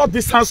 I just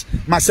distance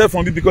myself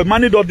from you because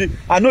money don't.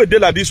 I know a day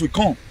like this will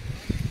come.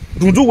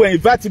 Do when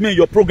invite me in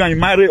your program, you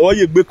marry or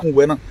you be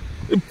kun.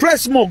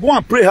 Press more, go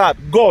and pray hard.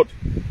 God,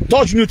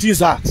 touch Newton's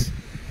heart.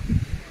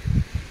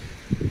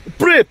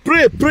 Pray,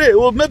 pray, pray.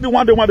 Well, maybe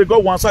one day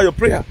God will answer your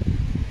prayer.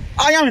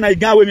 I am in a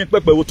gang with me,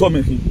 Pepe will tell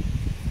me.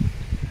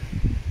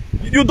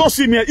 You don't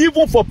see me,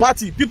 even for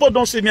party. People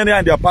don't see me in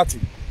their party.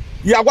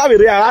 You are going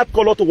to add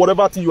color to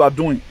whatever thing you are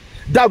doing.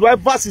 That's why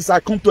verses I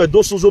come to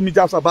those social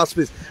media about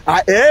space.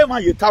 I am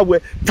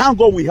thank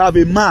God we have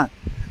a man.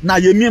 Now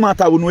you mean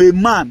matter we know a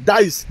man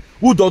that is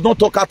who does not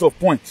talk out of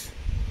point.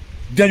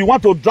 Then you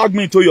want to drag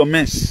me into your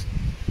mess.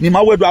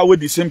 Nima we do away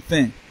the same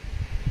thing.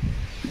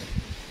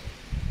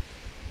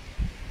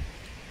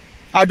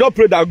 I just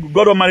pray that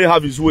God Almighty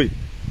have his way.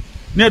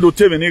 Don't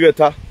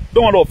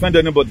want to offend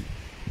anybody.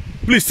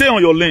 Please stay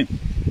on your lane.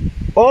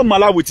 All my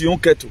life with your own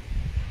kettle.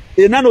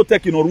 A nano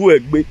tech in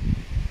Oruegbe.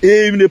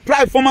 In the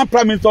former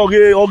prime minister or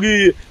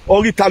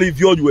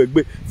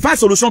find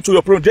solution to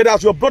your problem.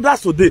 As your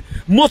brothers today,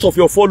 most of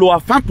your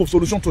followers find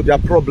solution to their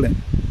problem.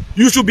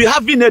 You should be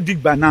having a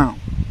dig by now.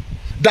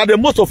 That the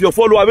most of your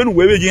followers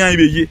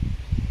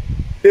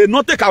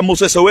not take a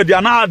Moses away. They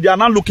are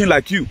not looking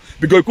like you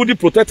because you couldn't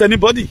protect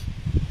anybody.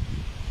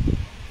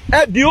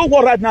 The whole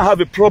world right now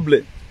have a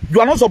problem. You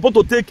are not supposed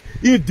to take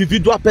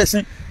individual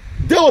person.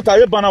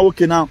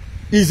 Okay, now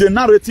is a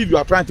narrative you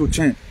are trying to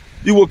change.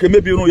 You okay,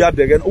 maybe you know you are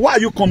there again. Why are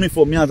you coming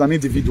for me as an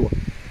individual?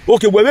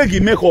 Okay, where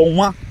you make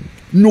one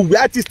no we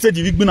are at this stage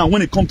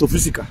when it comes to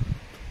physical.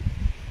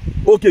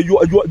 Okay, you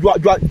are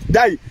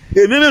die.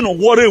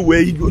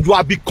 You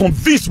are be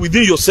convinced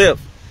within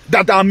yourself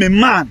that I'm a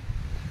man.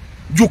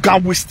 You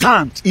can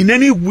withstand in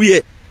any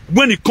way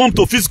when it comes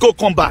to physical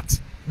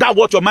combat. That's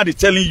what your mind is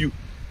telling you.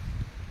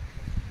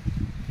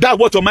 That's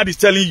what your mind is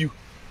telling you.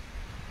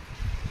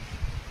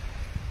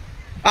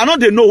 I know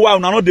they know why, I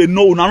know they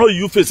know, I know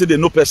you face they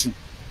know person.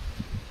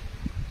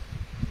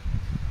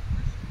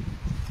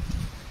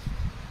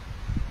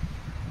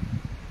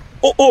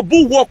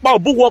 Walk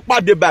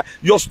by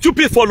your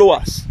stupid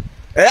followers.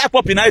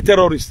 IPOP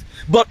terrorists.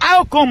 But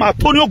how come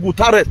Antonio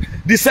Guterres,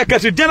 the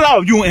Secretary General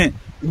of UN,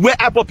 where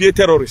IPOP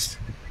terrorists?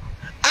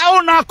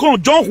 How now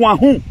come John Juan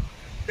Hun?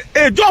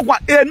 John Juan,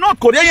 not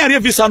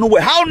Korean visa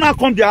nowhere. How now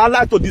come they are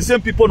allied to the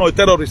same people no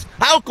terrorists?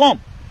 How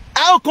come?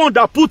 How come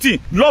that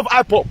Putin love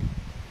IPOP?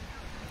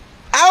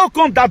 How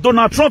come that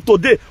Donald Trump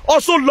today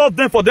also love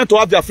them for them to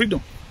have their freedom?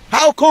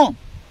 How come?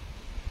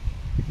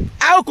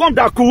 How come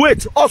that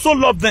Kuwait also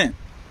love them?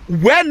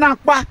 Where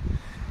Nakpa,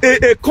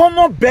 a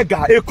common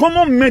beggar, a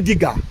common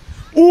mediga,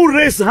 who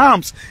raise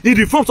arms in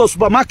the front of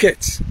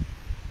supermarkets,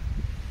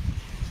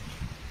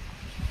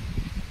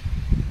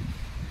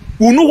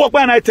 who know what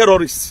by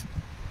terrorists.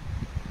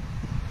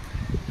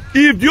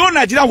 If the old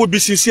Nigerian would be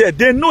sincere,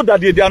 they know that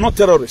they are not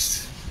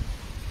terrorists.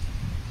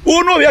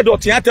 Who know where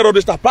the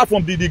terrorists apart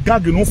from the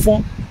gang in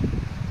Ufon?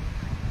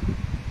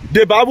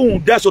 The Babu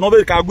that's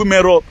another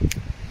Kagumero.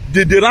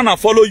 They run and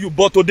follow you,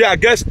 but today I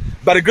guess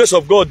by the grace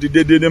of God,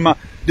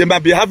 they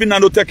might be having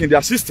nanotech in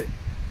their system.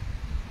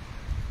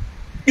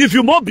 If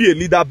you must be a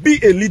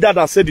leader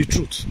that said the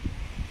truth.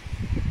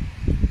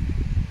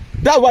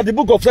 That's what the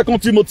book of 2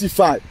 Timothy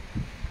 5,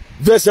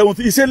 verse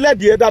 17. He said, let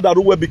the elder that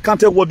will be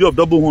counted worthy of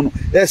double honor,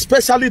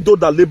 especially those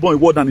that labor in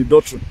word and in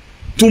doctrine.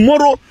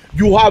 Tomorrow,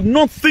 you have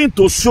nothing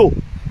to show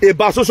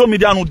about social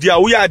media.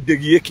 We are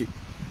the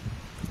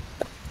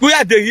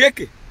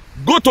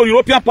Go to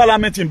European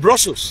Parliament in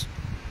Brussels.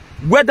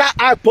 Whether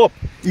IPOP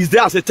is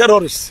there as a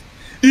terrorist.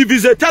 If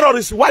he's a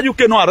terrorist, why you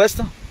cannot arrest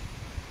him?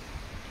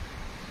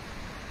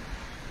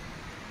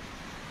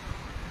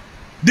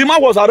 The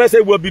man was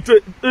arrested, was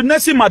betrayed.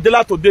 Nelson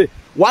Mandela today,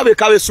 why they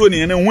carry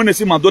Sony and when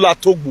Nelson Mandela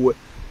talk boy,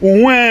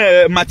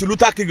 when Martin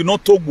Luther King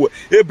not talk boy,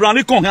 Abraham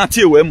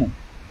Lincoln.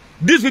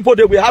 These people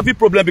they will have a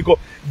problem because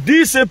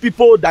these same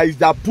people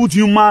that put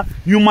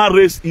human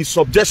race in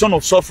subjection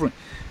of suffering.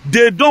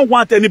 They don't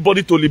want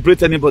anybody to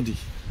liberate anybody.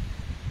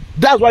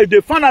 That's why if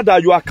they find out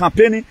that you are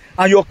campaigning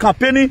and your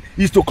campaigning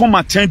is to come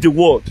and change the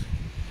world,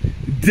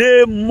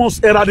 they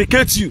must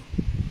eradicate you.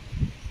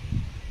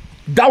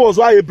 That was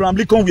why Abraham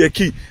Lincoln were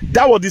key.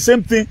 That was the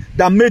same thing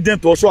that made them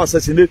to also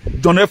assassinate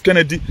John F.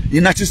 Kennedy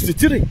in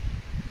 1963.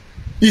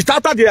 It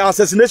started the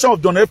assassination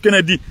of John F.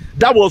 Kennedy.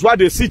 That was why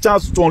they see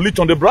chance to unleash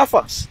on the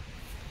Braffers.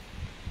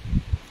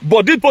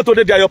 But these people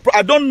today,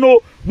 I don't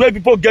know where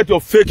people get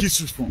your fake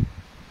issues from.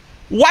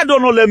 Why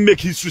don't you let me make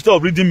history instead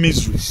of reading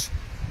mysteries?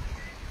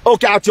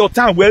 Okay, at your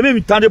time, where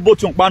maybe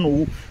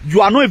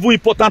you are not even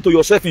important to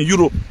yourself in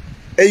Europe.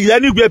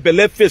 Anywhere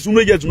believe face,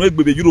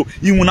 Europe.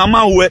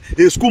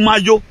 A school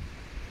mayo.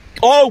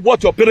 All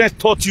what your parents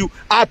taught you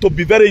are to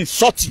be very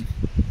insulting.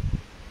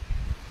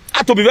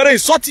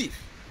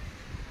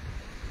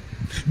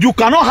 You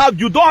cannot have,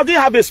 you don't even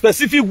have a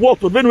specific word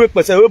to be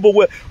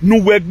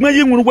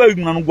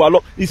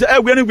he said,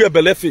 anywhere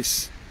believe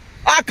face.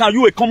 How can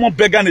you a common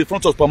beggar in the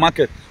front of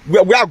supermarket? We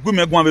are good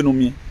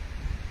men.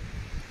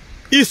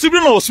 It's simply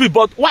not sweet,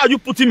 but why are you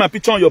putting my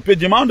picture on your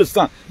page? You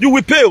understand? You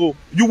will pay, oh.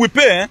 You will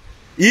pay, eh?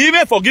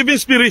 Even forgiving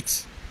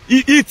spirits.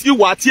 If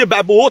you are here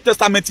Bible, Old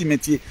Testament,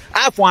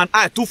 eye for an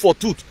eye, tooth for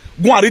tooth.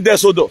 Go and read the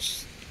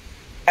Exodus.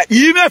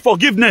 Even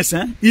forgiveness,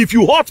 eh? If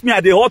you hurt me, I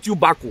they hurt you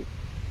back.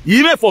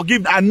 Even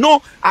forgive. I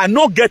know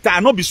get I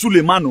know be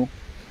Suleiman.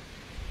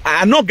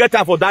 I know get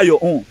for that your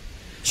own.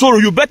 So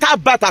you better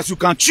bite as you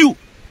can chew.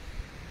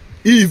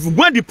 If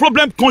when the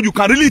problem comes, you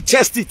can really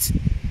test it.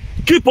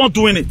 Keep on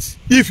doing it.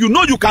 If you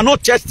know you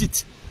cannot test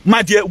it,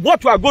 my dear,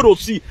 what you are going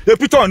to see, a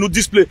picture on the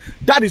display,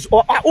 that is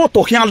all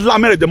to hear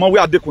the man we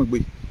are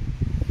doing.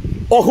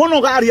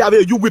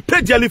 You will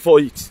pay dearly for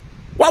it.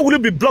 Why would you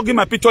be blogging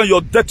my picture on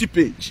your dirty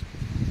page?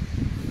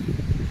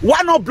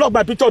 Why not blog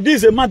my picture?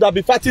 This is a man that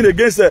be fighting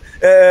against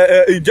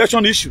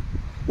injection issue.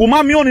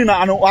 I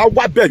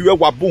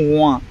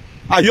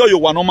hear you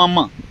one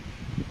man.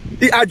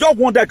 I just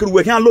want that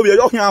we can love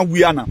you.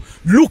 We are now.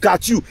 Look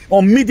at you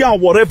on media or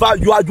whatever.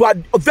 You are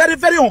very,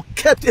 very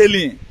unkept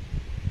alien.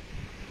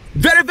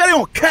 Very, very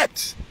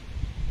unkept.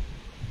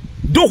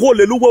 Don't hold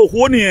the lugo.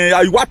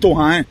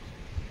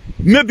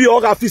 Maybe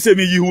all after say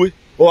me you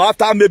or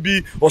after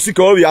maybe or sick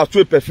or we have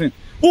to a perfume.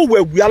 Who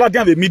were we are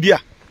the media?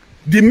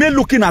 The men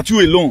looking at you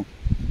alone.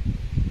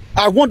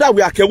 I wonder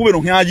we are carrying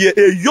on here.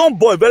 A young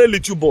boy, very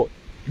little boy.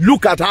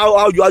 Look at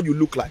how you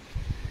look like.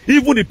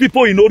 Even the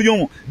people in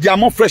Orion, they are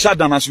more fresher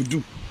than as you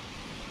do.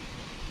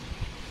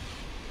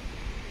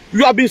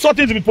 You have been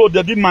insulting to people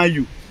that didn't mind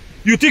you.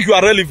 You think you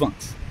are relevant.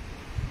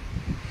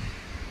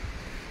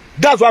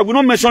 That's why I will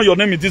not mention your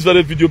name in this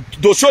very video,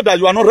 to show that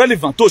you are not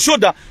relevant, to show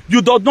that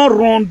you do not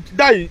run,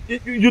 that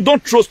you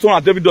don't throw stone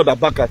at every door that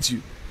back at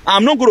you.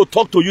 I'm not going to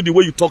talk to you the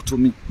way you talk to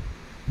me.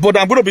 But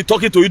I'm going to be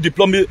talking to you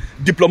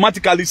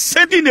diplomatically,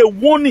 sending a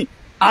warning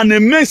and a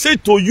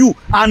message to you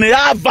and an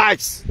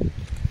advice.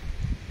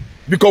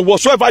 Because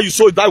whatsoever you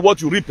sow, that's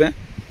what you reap. Eh?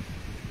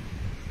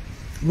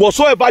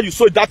 Whatsoever you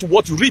sow, that's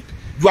what you reap.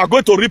 You are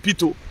going to reap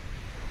it. Oh.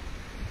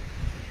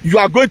 You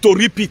are going to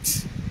reap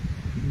it.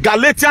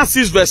 Galatians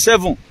 6 verse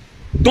 7.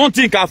 Don't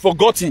think I've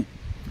forgotten.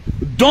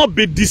 Don't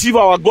be deceived.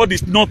 Our God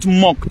is not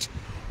mocked.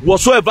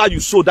 Whatsoever you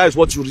sow, that is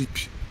what you reap.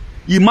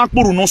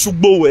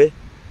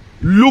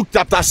 Luke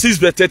chapter 6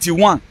 verse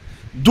 31.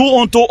 Do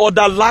unto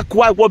other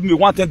likewise what we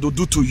want them to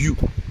do to you.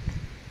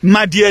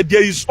 My dear,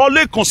 there is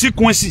always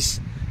consequences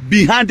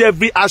behind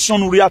every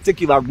action we are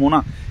taking.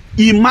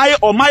 In my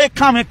or my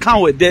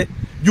come with there,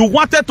 you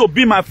wanted to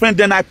be my friend,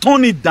 then I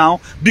turned it down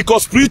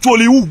because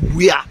spiritually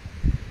we are.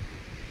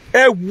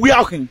 We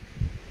are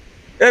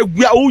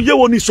who you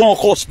only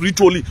saw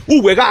spiritually.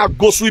 Who we got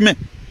go swimming.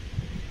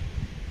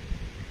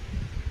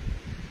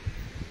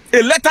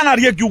 A letter na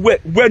you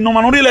where no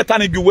man only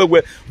letter you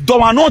where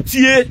don't not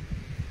here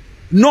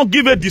not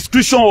give a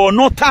description or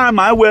no time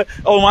I where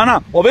or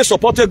manner of a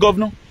supported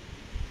governor.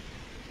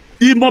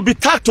 It must be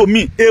tagged to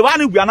me.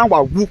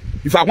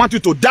 If I want you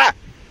to die.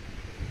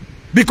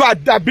 Because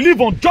I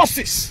believe on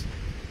justice.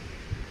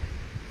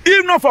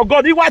 If not for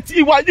God, he was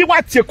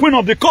the queen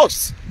of the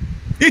coast.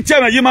 He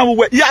tell me,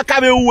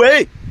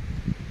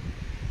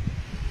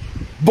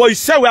 but he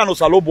said we are no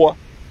saloboa.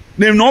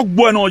 Name no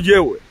bueno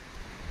yewe.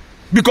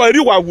 Because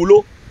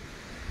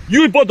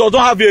you people don't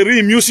have a real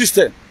immune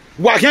system.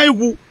 Why can't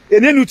you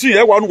and then you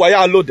think one way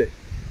I loaded?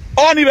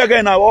 Only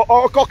again now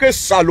or cocker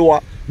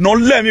saloa. No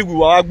let me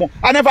go.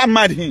 I never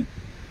met him.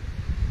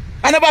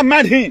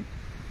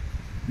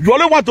 You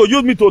only want to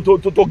use me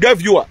to get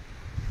viewer.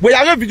 We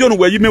are video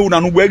where you may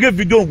we get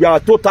video we are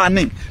total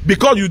name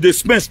because you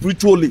dispense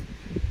spiritually.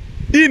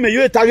 Email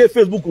you target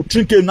Facebook or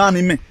drink a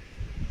name.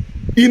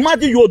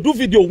 Imagine you do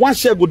video, one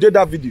share go do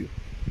that video.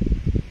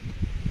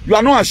 You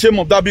are not ashamed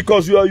of that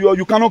because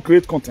you cannot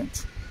create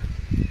content.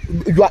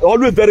 You are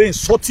always very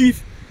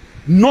insultive.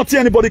 Nothing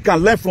anybody can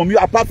learn from you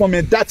apart from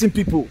indicting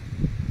people.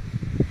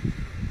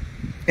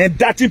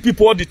 Indicting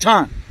people all the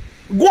time.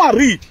 Go and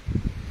read.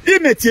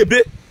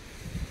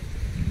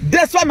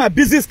 That's why my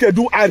business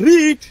schedule. I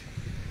read.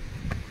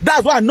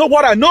 That's why I know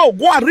what I know.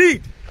 Go and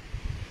read.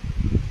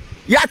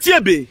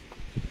 Yatiebe.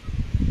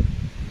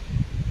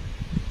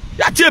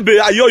 Yatiebe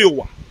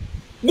ayoyowa.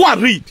 Go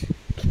and read.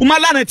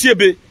 Umalane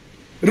tiebe.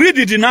 Read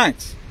it the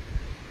night.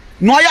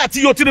 No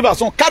yati yo tiri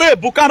bason. Carry a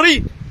book and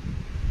read.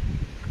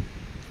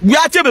 We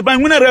are tiebe by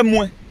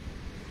winner.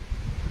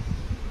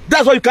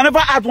 That's why you can never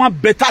add one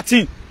better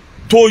thing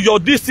to your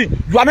this thing.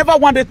 You are never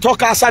one to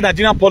talk outside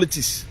Nigerian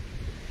politics.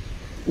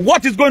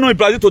 What is going on in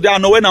Brazil today? I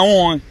know when I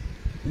want.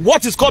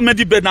 What is called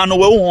Medibed now? I know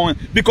when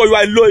because you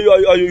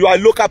are a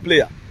local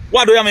player.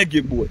 What do you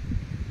make, boy?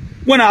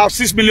 when I have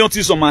 6 million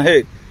things on my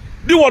head.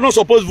 This was not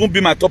supposed to even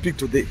be my topic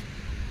today.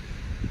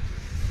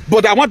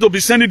 But I want to be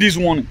sending this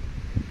warning.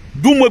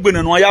 Do more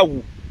than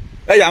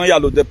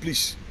no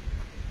please.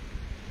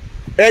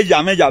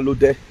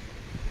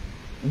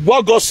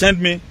 What God sent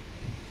me,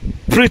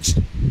 preach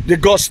the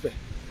gospel.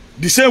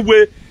 The same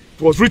way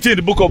it was written in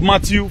the book of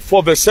Matthew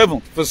 4 verse 7,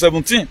 verse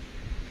 17.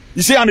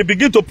 You see, and he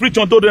began to preach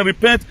unto them,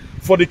 repent,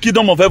 for the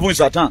kingdom of heaven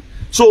is at hand.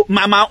 So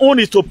my own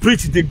is to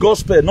preach the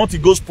gospel, not the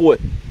gospel.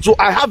 So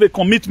I have a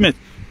commitment.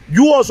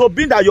 You also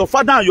being that your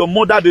father and your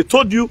mother, they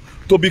told you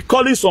to be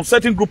calling some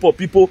certain group of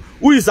people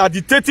who is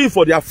agitating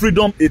for their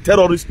freedom a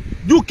terrorist.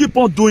 You keep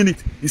on doing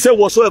it. He said,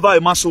 whatsoever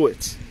a man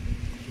soweth,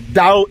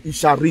 thou it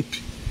shall reap.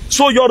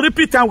 So your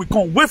repeat time will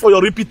come. Wait for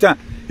your repeat time.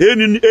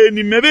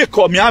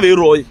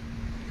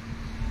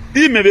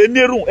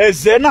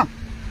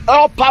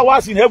 All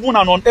powers in heaven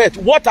and on earth,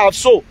 what I have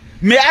sown,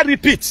 may I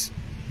repeat.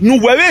 No,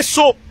 where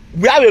so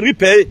we have a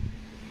repay.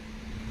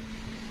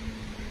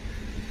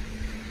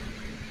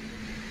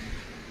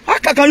 How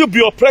can you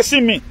be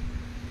oppressing me?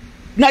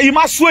 Now you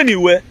must swear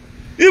anywhere.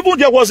 Even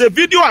there was a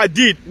video I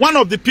did, one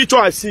of the picture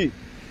I see.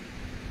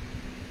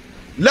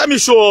 Let me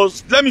show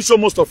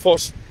most of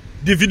us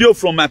the video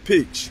from my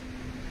page.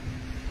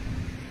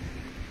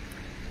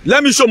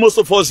 Let me show most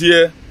of us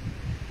here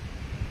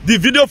the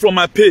video from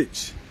my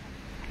page.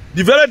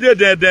 The very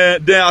day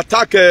they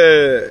attack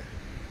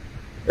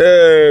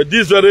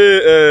this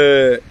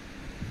very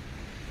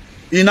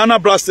in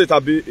Anambra State.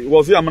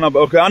 Was it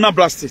Anambra? Okay,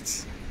 Anambra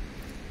State.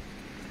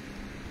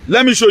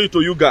 Let me show it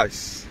to you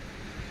guys.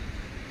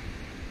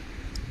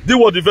 This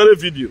was the very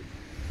video.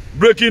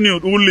 Breaking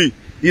news: Uli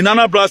in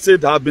Anambra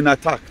State have been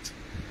attacked.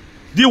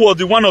 This was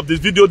the one of the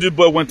video this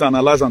boy went to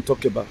analyze and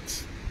talk about.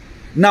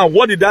 Now,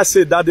 what did I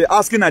say? That they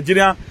asking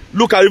Nigerian,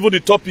 look at even the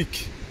topic.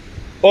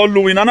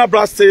 Olu in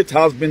Anambra State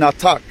has been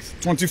attacked.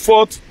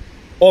 24th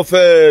of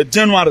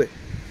January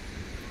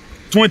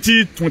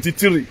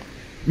 2023.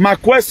 My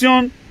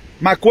question,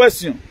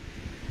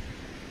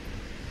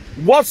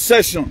 what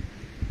section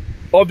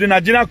of the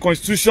Nigerian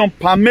Constitution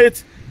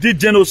permits the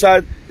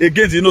genocide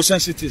against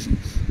innocent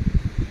citizens?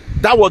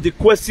 That was the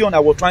question I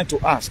was trying to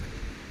ask.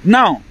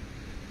 Now,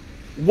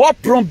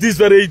 what prompted this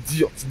very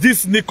idiot,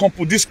 this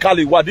Nikompu, this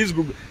Kaliwa, this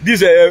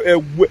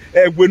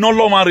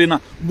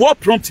Wenolomarina? What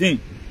prompted him?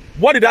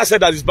 What did I say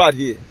that is bad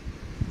here?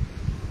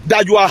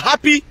 That you are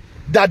happy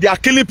that they are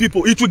killing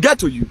people, it will get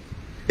to you.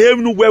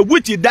 Anywhere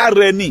which is that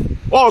reni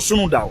or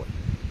sooner that way.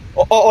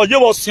 Or you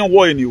will see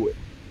war anyway.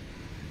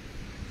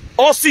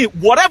 Or see,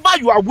 whatever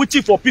you are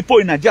waiting for people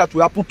in Nigeria to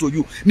happen to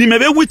you. Ni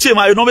mebe waiting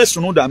ma you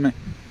sooner that man.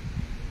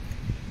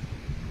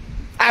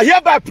 I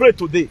hereby pray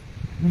today.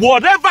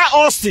 Whatever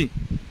Austin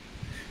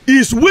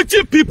is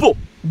waiting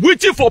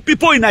for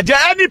people in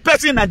Nigeria, any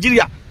person in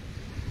Nigeria,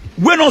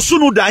 when on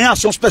sooner than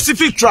some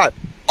specific tribe.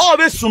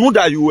 Always sunu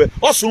da you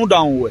or sunu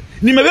da we.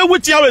 Ni mebe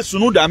witi always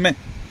sunu da me.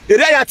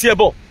 Ere ya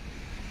tiebo.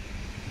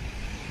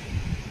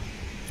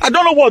 I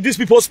don't know what these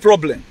people's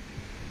problem.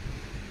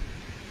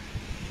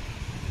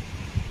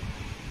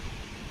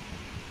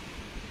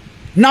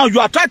 Now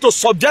you are trying to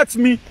subject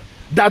me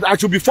that I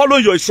should be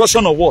following your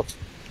instruction or what?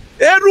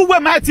 Everywhere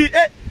mighty,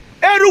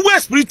 everywhere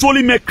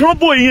spiritually me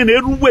crumble in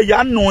everywhere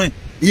ya know.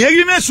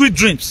 You give sweet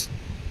dreams.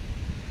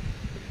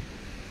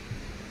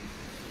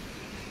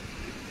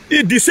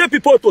 The same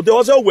people to the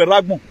other were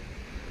ragmo.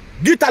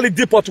 Italy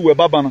deport to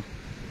Babana.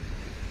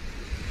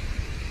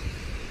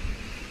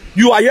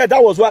 You are here,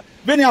 that was why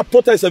when you are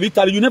protesters of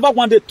Italy, you never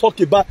wanted to talk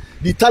about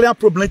the Italian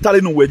problem.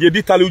 Italy no way. The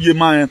Italian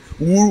man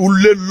who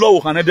low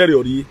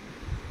and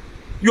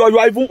you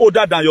are even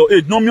older than your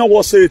age. No me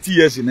was say 80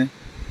 years in.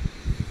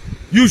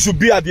 You should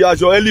be at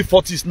your early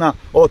 40s now,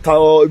 or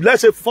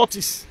let's say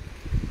 40s.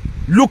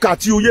 Look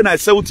at you, you're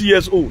 70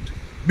 years old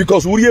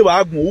because we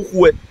are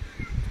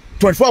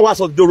 24 hours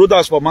of the road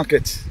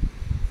supermarket.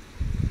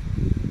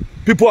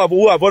 People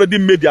who have already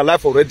made their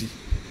life already.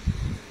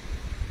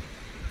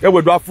 Am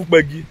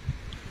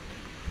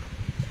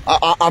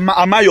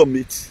I your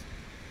mate?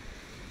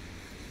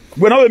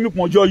 When I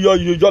make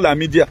your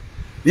media,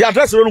 the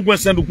address don't go and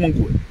send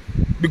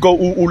because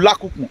you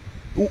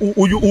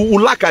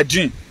lack a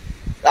gene.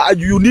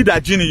 You need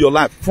a gene in your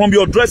life. From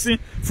your dressing,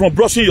 from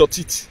brushing your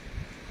teeth.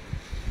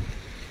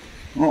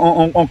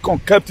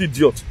 Kept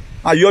idiot.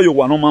 I hear you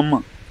one on my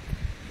man.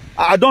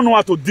 I don't know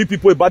how to deal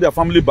people about their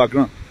family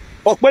background.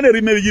 But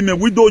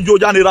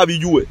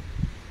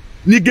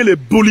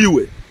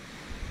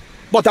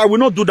I will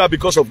not do that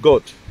because of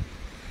God.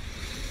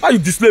 How you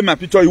display my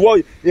picture?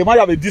 You might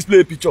have a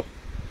display picture.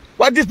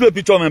 What display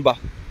picture member?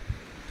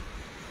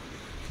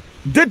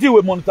 Did you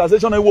with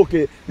monetization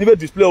okay? Never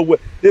display away.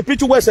 The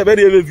picture was a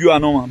very view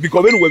and normal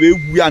because when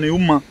we are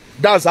human,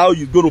 that's how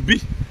you go to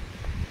be.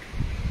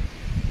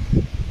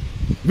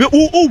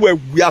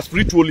 We are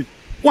spiritually.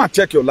 Go and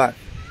check your life.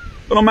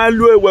 No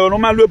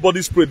matter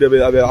body spray they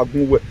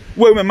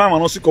where my mama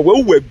no sick who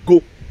will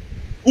go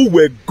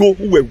where.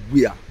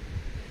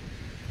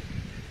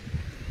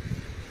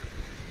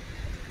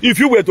 If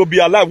you were to be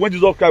alive when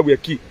Jesus Christ were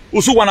key,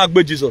 also wanna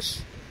be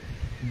Jesus.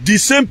 The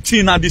same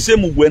thing and the same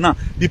Uwena,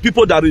 the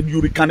people that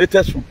you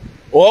recanted from.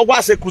 Or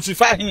what say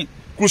crucify him,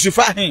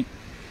 crucify him.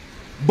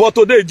 But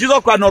today, Jesus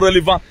Christ not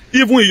relevant,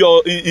 even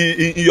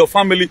in your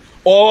family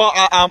or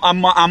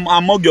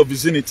among your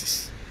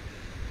vicinities.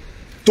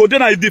 Today,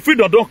 now, if the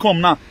freedom don't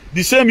come now,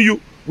 the same you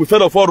will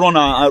first of all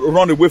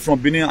run away from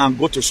Benin and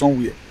go to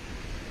somewhere.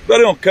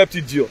 Very unkept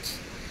idiots.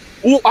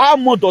 How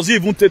much does it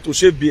even take to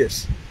shave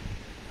beards?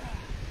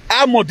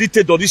 How much does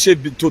it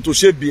shave to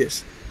shave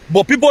beards?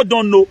 But people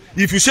don't know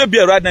if you shave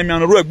beard right now,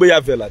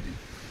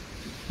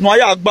 no,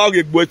 I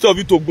tell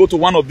you to go to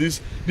one of these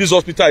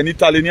hospitals in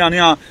Italy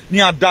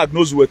near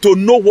diagnose where to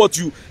know what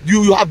you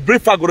have brain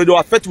fag already or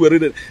affect you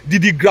already.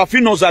 The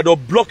graphene that will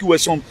block you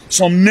with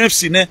some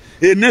nerves in a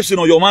nerves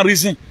on your one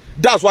reason.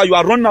 That's why you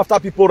are running after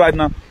people right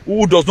now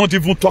who does not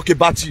even talk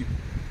about you.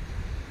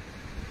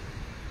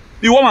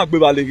 You want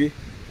to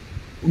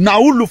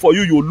now who look for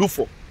you, you look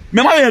for.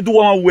 Remember when you do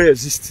one way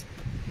exist.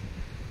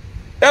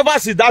 Ever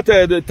since that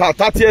the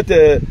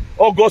 30th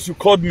August you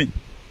called me,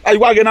 I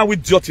was again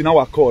with Jot in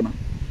our corner.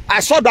 I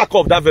saw that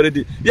call that very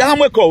day. Yeah,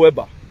 I'm call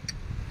Weber.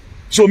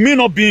 So me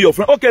not being your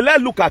friend. Okay,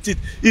 let's look at it.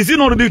 Is it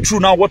not really true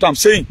now what I'm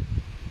saying?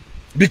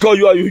 Because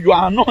you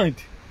are annoyed.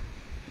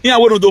 Yeah,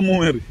 we don't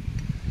move.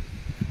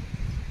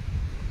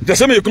 The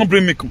same you can't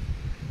bring me.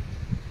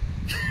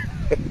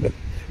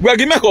 We are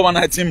giving over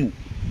 19.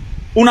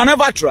 Una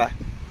never try.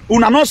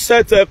 Una not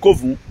set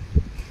cover.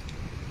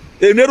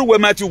 E neru we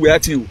might we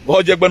atin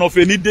o je gbe no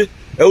fe ni de e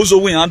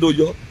uzo win handle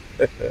yo.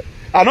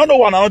 I don't know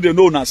one I don't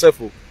know na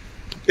self. E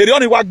dey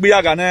only wa gbe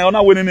aga na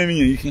ona we ni mi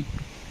yin yin.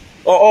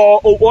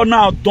 O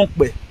na don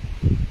pe.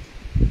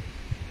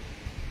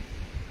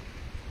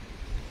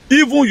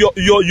 Even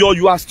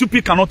you are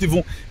stupid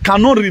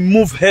cannot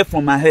remove hair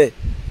from my hair.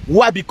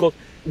 Why? Because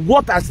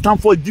what I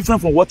stand for is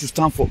different from what you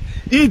stand for.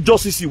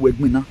 Injustice with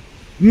me now.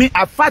 Me,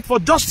 I fight for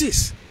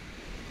justice.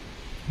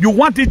 You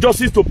want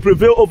injustice to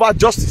prevail over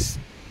justice.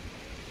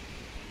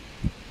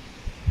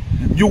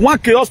 You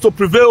want chaos to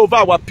prevail over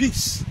our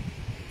peace.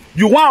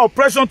 You want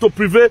oppression to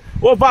prevail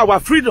over our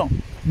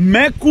freedom.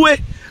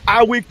 Mekwe,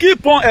 I will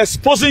keep on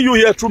exposing you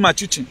here through my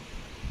teaching.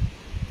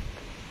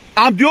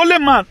 I'm the only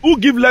man who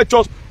give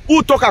lectures,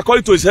 who talk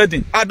according to his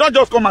heading. I don't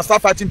just come and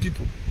start fighting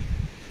people.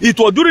 It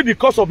was during the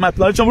course of my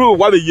plantation because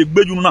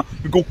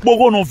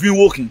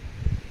working.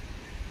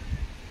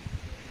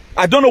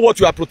 I don't know what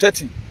you are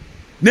protecting.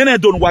 Nene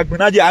don't work.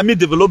 I mean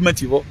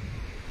development.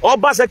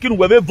 Obaseki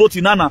we vote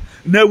in Nana.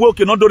 Ne work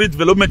not do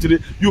development.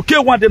 You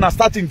can't want them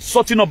starting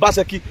sorting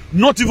Obaseki,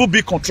 not even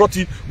be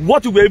constructive.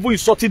 What you were even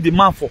insulting the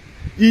man for?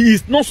 It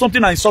is not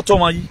something I insult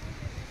on you.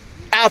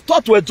 I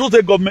thought we just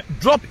the government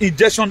drop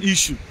injection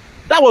issue.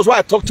 That was why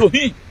I talked to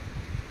him.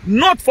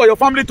 Not for your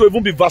family to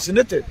even be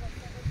vaccinated.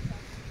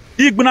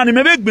 Igbinani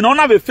maybe on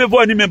have a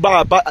favor any member,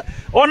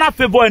 on a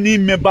favor any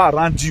member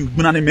around you.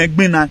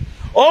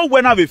 All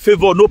when have a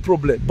favor, no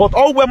problem. But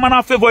all when man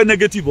have favor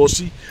negative or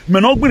see,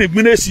 me not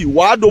going see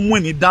why don't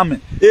win it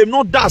damn. If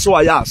not that's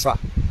why I sir.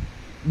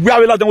 We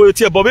are like we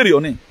tear Boberi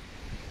on it.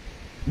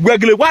 We are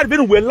why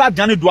even we like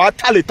Johnny do I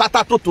tell it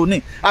tata to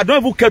ne. I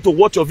don't even care to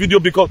watch your video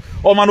because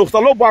oh man of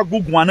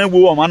Google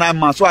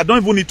man so I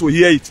don't even need to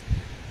hear it.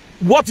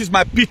 What is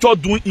my picture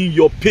doing in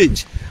your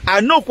page?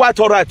 I know quite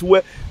alright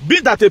where be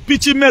that a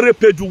picture may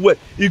page where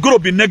it's gonna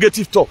be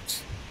negative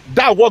thoughts.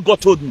 That's what God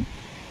told me.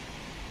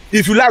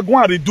 If you like, go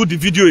and redo the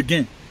video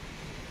again.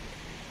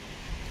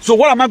 So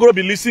what am I going to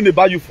be listening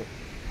about you for?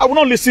 I will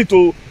not listen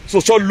to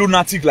social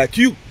lunatic like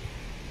you.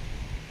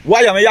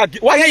 I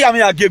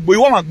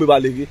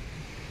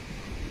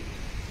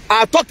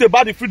talked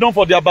about the freedom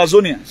for the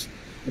Amazonians.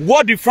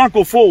 What the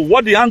Francophone,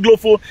 what the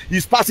Anglophone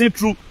is passing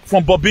through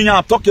from Bobinia.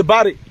 I talked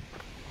about it.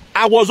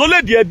 I was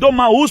only the Edo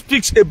man who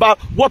speaks about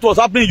what was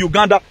happening in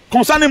Uganda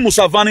concerning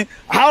Museveni,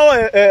 how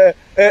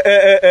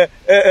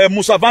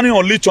Museveni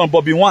unleashed on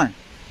Bobby Wine.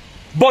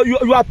 But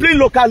you are playing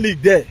local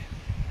league there.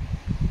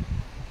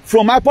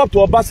 From IPOP to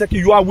Obaseki,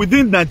 you are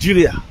within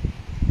Nigeria.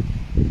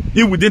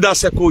 Within that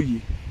circle.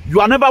 You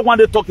are never one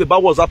day talked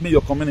about what's happening in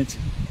your community.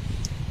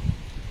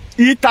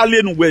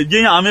 Italian way,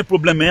 you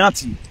problem.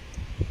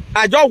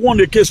 I just won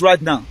the case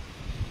right now.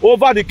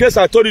 Over the case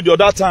I told you the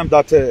other time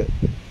that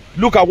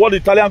look at what the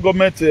Italian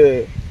government,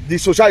 the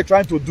society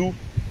trying to do.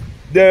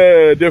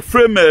 They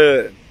frame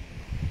a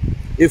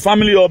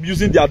family of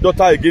using their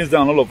daughter against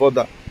them and all of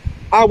that.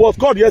 I was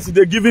called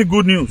yesterday giving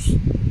good news.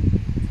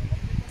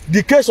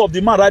 The case of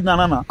the man right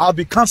now, I'll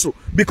be cancelled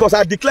because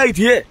I declare it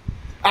here.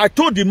 I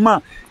told the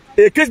man,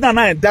 a case now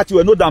that you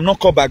will know that I'm not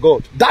called by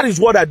God. That is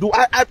what I do.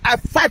 I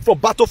fight for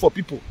battle for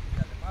people.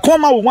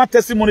 Come out with one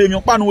testimony in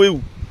your pan way.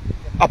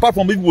 Apart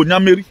from people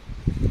nyameri.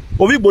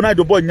 Ovibo na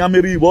do boy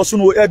nyameri, was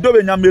no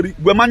edobe nyameri,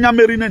 gwema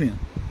nyameri nene.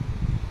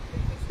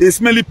 A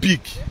smelly pig.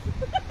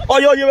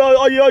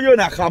 Oyo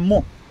na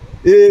kamo.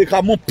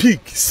 Kamo pig,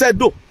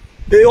 sedo.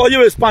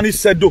 Oyo Spanish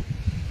sedo.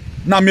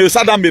 Na me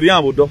sada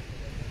merian wodo.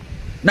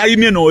 Na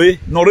ime no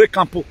re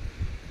campo.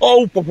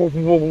 Oh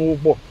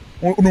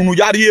no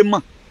yari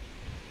ema.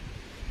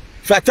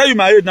 If I tell you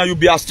my age now you'll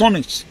be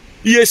astonished.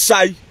 Yes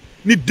I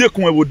ni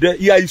dekun e wo de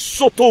ya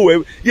isoto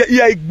we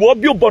ya igbo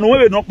bi obo no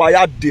we no pa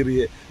ya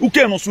dere e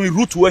uke no so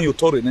root when you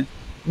tore ne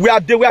we are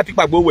there we are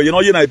pipa gbo we you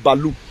know ye na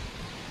ibalu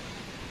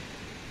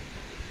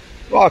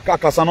o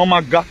akasa no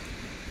maga.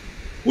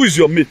 Who is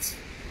your mate?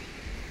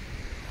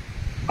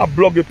 I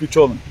blog a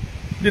picture.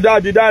 Did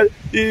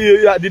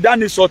I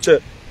need such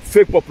a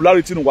fake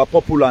popularity no wa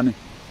popular ne?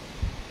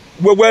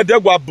 Where they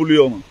go bully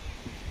on?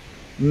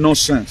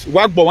 Nonsense.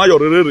 What's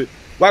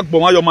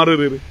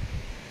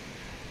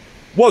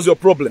your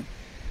problem?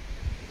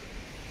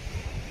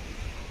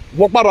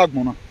 What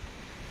about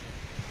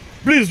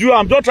please,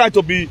 I'm just trying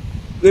to be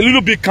a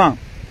little bit calm.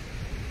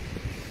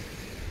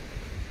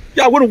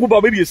 Yeah, when we go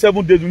back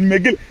 7 days, we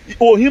make it.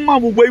 Oh, him man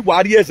will wait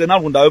warriors and I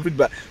wonder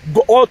everybody.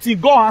 Go all thing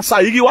go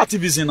answer. You what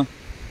TV is.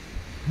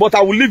 But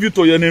I will leave you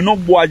to your name. No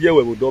boy here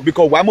we do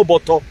because why mo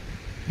butter?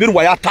 Then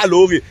why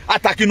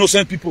attack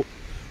innocent people?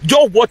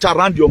 Just watch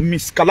around your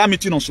miss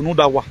calamity no so no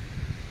that wa.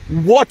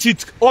 Watch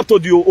it auto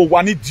the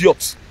one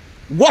idiot.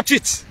 Watch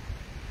it.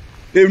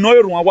 They know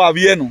you wa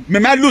vie no. Me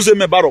might lose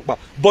me barokpa,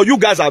 but you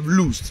guys have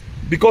lost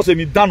because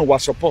me done our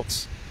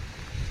support.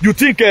 You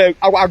think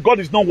our God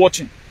is not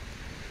watching?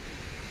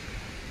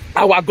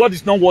 Our God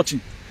is not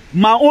watching.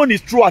 My own is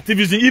true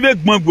activism.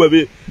 Even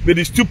with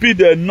the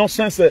stupid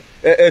nonsense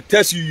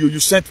test you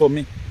sent for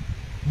me.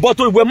 But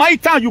when my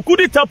time, you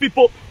couldn't tell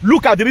people,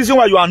 look at the reason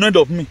why you are annoyed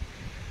of me.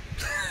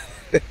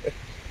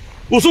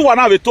 Also, when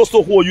I have a toast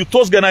to who you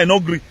toast Ghana and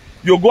agree,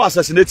 you go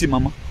assassinate him,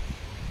 mama.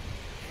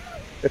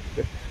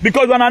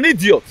 Because you're an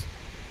idiot.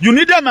 You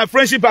needed my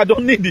friendship, I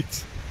don't need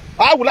it.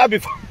 How will I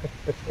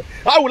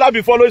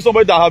be following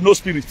somebody that have no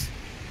spirit?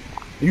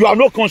 You have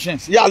no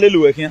conscience. Yeah,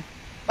 hallelujah.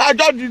 I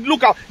just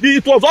look at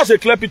it was just a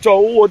clear picture.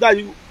 Oh, that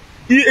you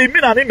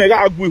mean an image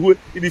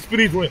in the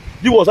spirit room.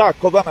 This was how I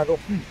cover my door.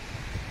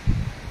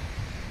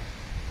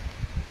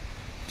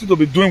 What to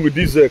be doing with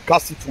these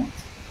cassette ones?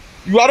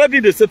 You are already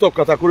in the state of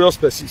categorical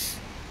species.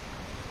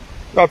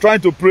 You are trying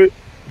to pray.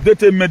 They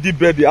take Medi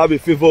bed, they have a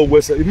favor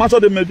west.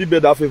 Imagine the Medi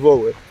bed have a favor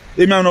west.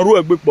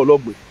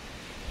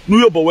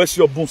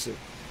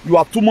 You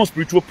have too much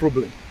spiritual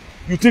problem.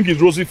 You think it's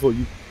rosy for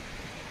you.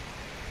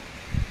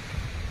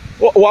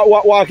 If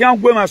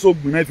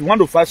you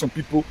want to fight some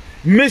people,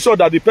 make sure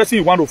that the person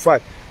you want to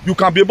fight, you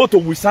can be able to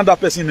withstand that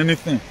person in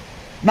anything.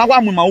 Now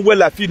I'm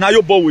like now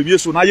you're born with you,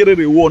 so now you're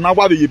now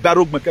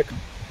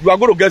you are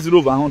going to get 0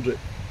 over 100.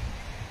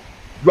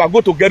 You are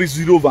going to get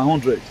 0 over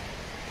 100.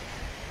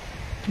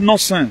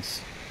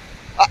 Nonsense.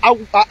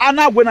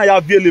 Now when I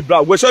have a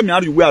laborer, where show me how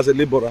you wear as a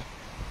laborer.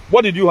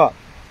 What did you have?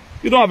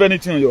 You don't have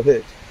anything on your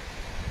head.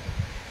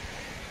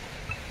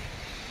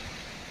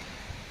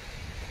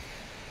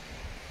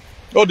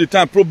 All the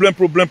time, problem.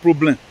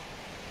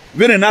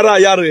 When another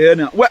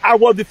year, well, I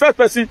was the first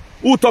person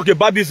who talked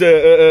about this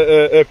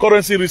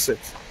currency reset.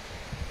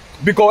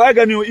 Because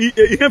again,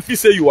 you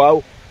say you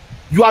are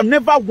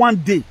never one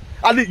day.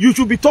 You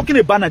should be talking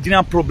about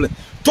Nigerian problem.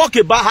 Talk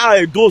about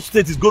how those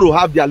states is going to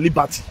have their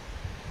liberty.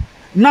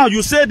 Now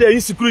you say the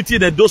insecurity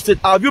in those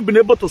states. Have you been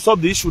able to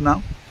solve the issue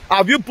now?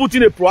 Have you put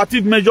in a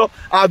proactive measure?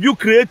 Have you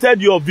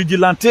created your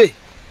vigilante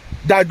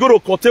that going to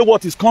curtail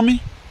what is coming?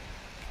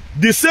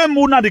 The same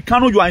Una the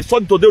Kano you are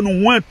insulting today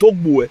no one talk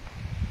boy.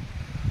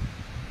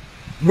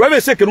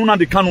 Whoever say Kenuna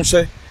the Kano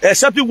say,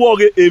 except the war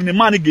in the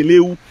man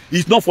geleu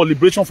is not for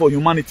liberation for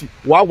humanity.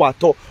 What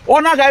talk?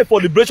 Honor guy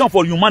for liberation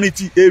for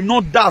humanity,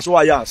 not that's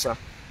why I answer.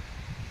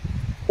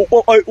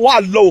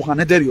 What law can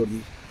I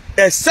you?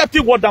 Except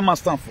what that man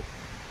stand for.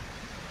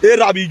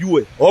 Rabbi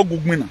you or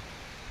Gugmina.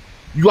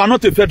 You are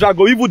not a federal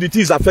government, even the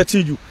things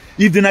affecting you.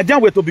 If the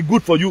Nigerian were to be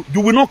good for you, you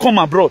will not come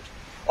abroad.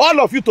 All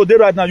of you today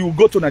right now, you will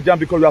go to Nigeria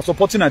because you are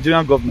supporting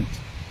Nigerian government.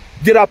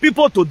 There are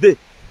people today.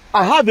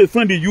 I have a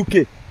friend in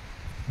UK.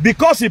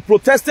 Because he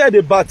protested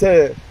about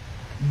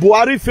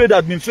Buhari failed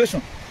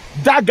administration.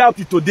 That guy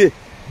today,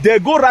 they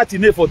go right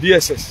in there for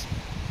DSS.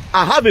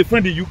 I have a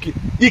friend in UK.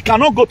 He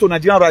cannot go to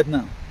Nigeria right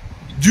now.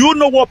 Do you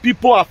know what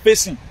people are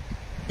facing?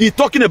 He's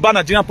talking about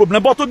Nigerian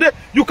problem. But today,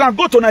 you can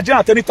go to Nigeria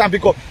at any time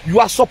because you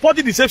are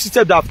supporting the same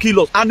system that have killed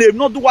us. And they will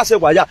not do what say,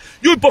 well, yeah.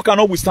 You people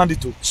cannot withstand it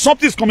too.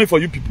 Something is coming for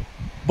you people.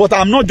 But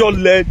I'm not just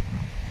led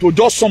to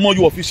just summon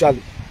you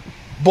officially.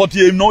 But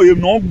you know you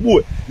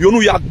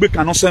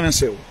cannot say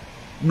myself.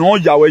 No,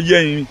 Yahweh,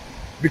 yeah,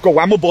 because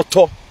I'm about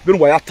to then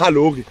why I tell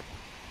you.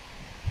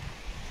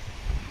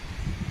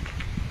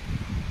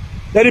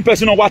 Every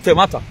person on what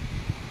matter.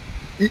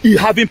 He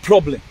having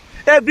problem.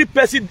 Every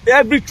person,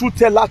 every truth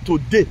teller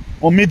today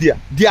on media,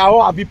 they are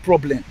all having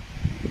problem.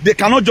 They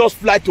cannot just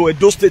fly to a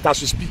those state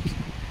as we speak.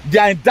 They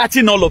are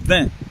indicting all of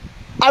them.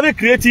 Having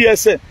created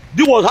ESN.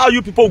 This was how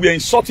you people were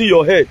insulting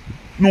your head.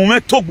 No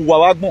man talk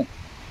about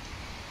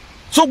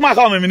so my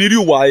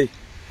why.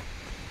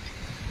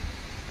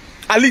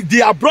 Ali,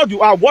 the abroad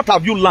you are, what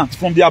have you learned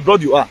from the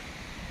abroad you are?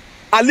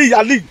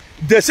 Ali,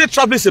 they say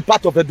travel is a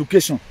part of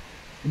education.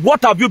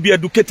 What have you been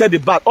educated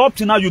about? Up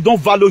to now, you don't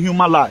value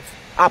human life,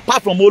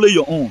 apart from only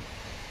your own.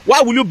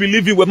 Why will you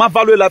believe you will not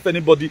value life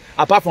anybody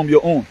apart from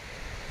your own?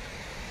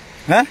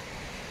 Huh?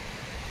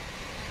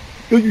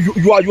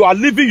 You are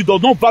living, you do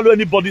not value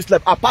anybody's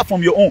life apart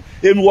from your own.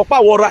 And what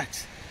power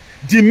right?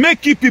 The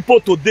making people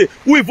today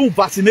who even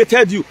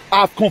vaccinated you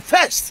have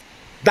confessed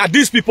that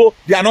these people,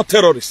 they are not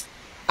terrorists.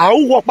 I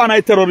will walk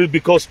by terrorists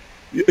because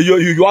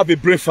you have a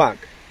brain fag.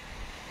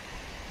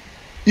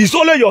 It's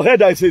only your head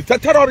that is a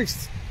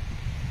terrorist.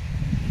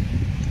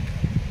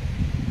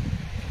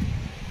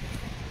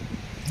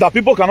 That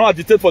people cannot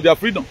agitate for their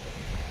freedom.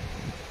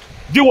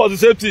 This was the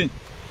same thing.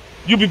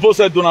 You people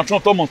said Donald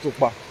Trump Thomas took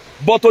back.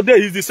 But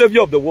today he's the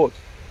savior of the world.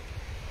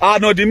 I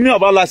know the meaning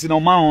of Allah is in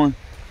our man.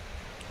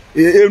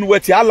 And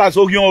with the allies,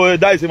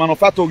 that is a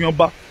manufacturing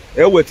back.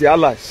 And with the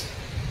allies.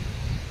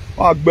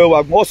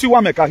 Oh, see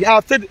what make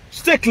I said,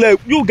 stay clear.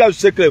 You guys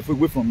stay clear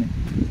away from me.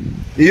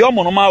 You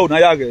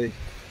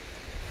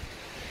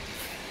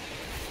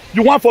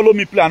want to follow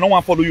me play, I don't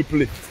want to follow you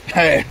play.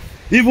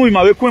 Even in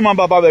my way, come on,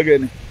 Baba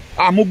again.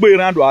 I'm moving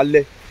around to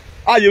Allah.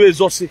 I you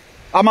exhausted.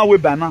 I'm away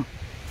by now.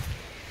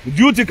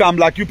 Do you think I'm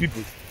like you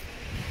people?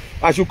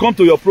 I should come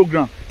to your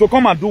program to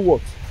come and do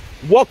what?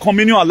 What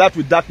communion of light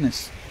with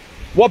darkness?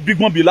 What big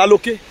one be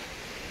okay?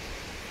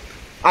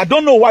 I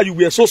don't know why you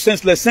were so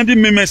senseless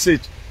sending me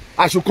message.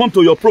 I should come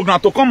to your program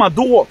to come and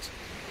do what?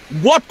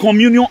 What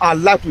communion are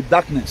light with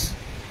darkness?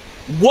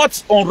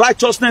 What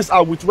unrighteousness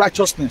are with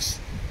righteousness?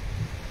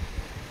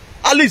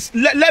 At least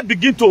let's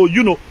begin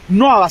to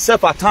know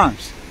ourselves at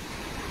times.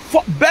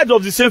 For birds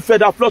of the same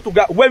feather flock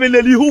together. Where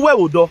we who we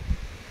would do?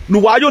 No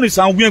why you need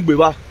some wing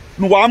beba?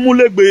 No why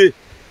mulegbe?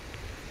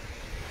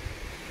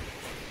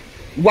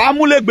 Why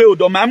mulegbe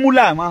odo? My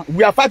mula man.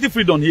 We are fighting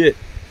freedom here.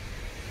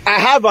 I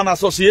have an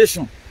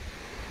association.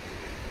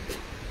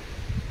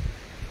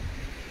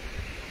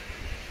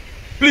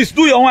 Please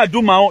do your own, I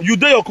do my own. You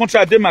do your country,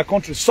 I do my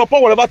country.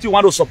 Support whatever you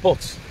want to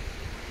support.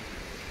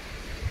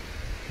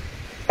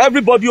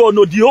 Everybody all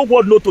know, the whole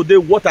world know today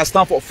what I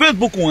stand for.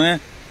 Facebook,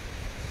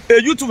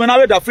 YouTube, and I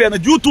read that free, and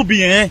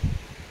YouTube,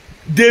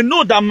 they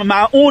know that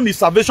my own is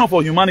salvation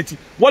for humanity.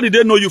 What did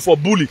they know you for?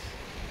 Bully.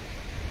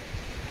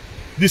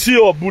 The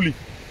CEO of bully.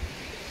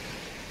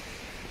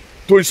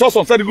 To insult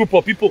some certain group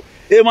of people.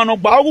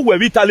 Terrorist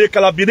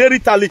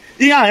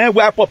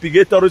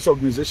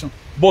organization.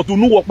 But to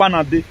know what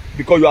man day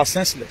because you are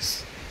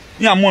senseless.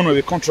 You are one with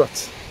a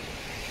contract.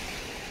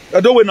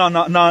 I don't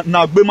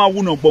na gbema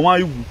wu no gbon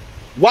you.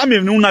 Why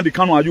me no the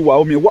kanu aju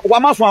wa me. Why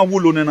ma so an wu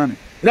lo nene.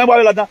 Then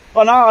why like that?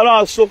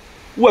 Ona so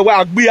we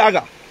agbi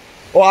aga.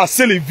 Or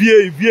aseli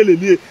vie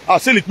lele,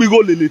 aseli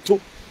pigo lele to.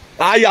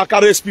 Aya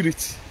carry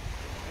spirit.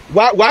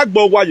 Why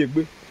gbo wa ye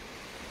gbe.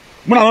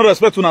 Mo na no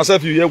respect to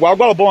yourself you here. Why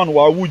gbo bo wan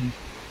wa wu yi.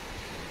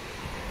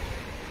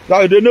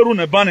 That they neru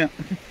ne ban.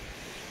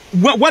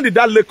 When did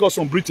that lake us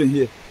from Britain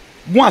here?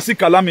 Go and see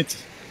calamity.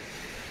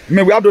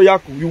 Me we have do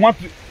yaku. You want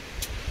to?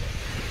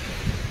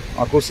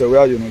 I go say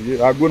where you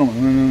know. I go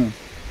no.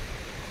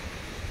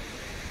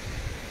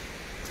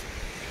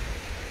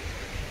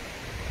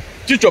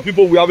 Teach your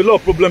people. We have a lot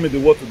of problem in the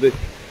world today.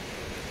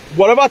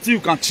 Whatever thing you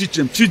can teach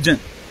them, teach them.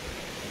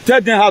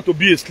 Tell them how to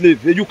be a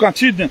slave. You can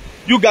teach them.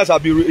 You guys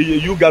have been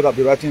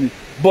writing it.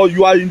 But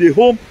you are in the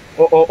home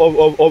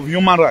of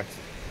human rights.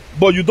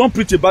 But you don't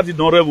preach about it in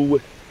a rebel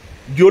way.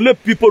 The only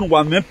people who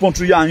are meant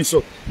country are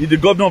insult is the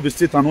governor of the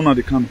state and owner of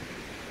the county.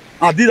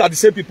 And these are the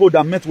same people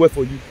that meant well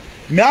for you.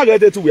 Me I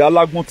get it we are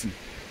lag nothing.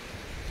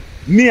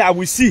 Me I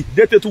will see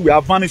that we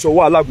have vanished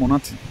or lag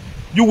nothing.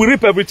 You will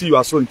reap everything you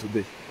are sowing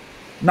today.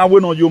 Now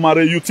when you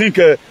marry, you think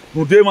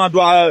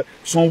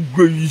some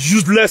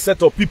useless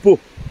set of people,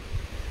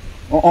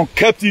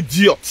 unkept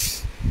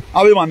idiots.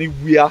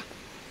 We are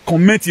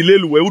commenting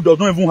who does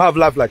not even have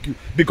life like you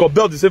because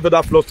build the same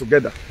feather flows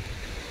together.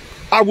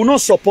 I will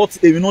not support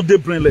they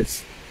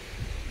brainless.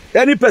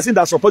 Any person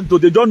that supports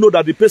it, they don't know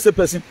that the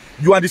person,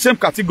 you are in the same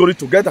category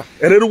together.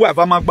 When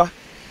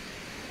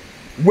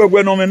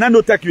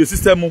no take your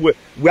system, we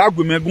are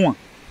going to go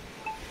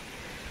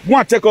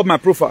and check up my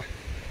profile.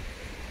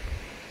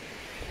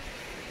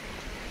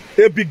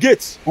 A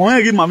Brigade,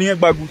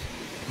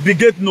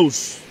 Brigade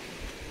knows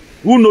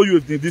who know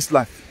you in this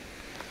life.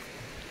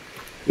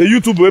 A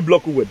YouTube will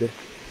block you with there.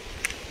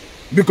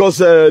 Because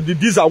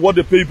these are what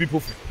they pay people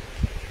for.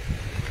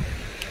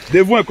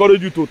 They won't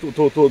encourage you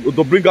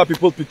to bring up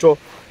people's picture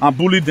and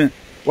bully them.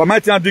 What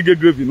might you dig a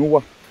grave, you know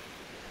what?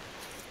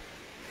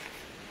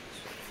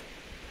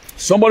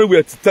 Somebody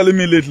were telling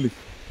me lately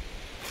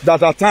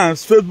that at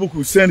times Facebook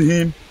will send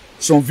him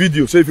some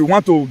videos. So if you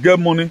want to get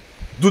money,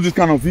 do this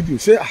kind of video.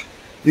 Say,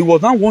 he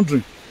was now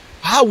wondering,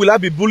 how will I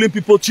be bullying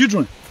people's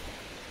children?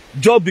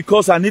 Just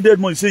because I needed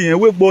money. Say, yeah,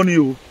 wait,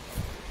 money.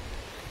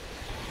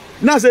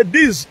 Now I said,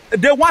 this,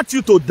 they want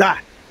you to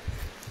die.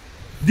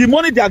 The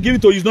money they are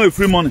giving to you is not a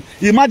free money.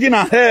 Imagine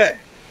a hair.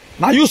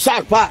 Now you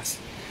sack pass.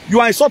 You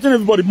are insulting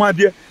everybody, my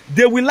dear.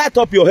 They will light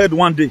up your head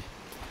one day.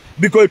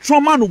 Because a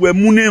trauma will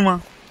munema.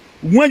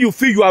 When you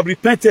feel you have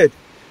repented,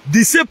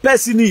 the same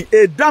person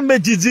a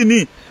damage is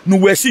in no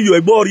will see you a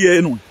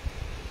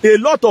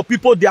lot of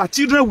people, their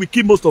children will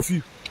kill most of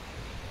you.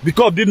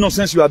 Because of the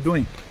nonsense you are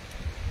doing.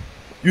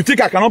 You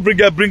think I cannot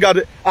bring out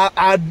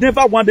I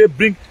never want to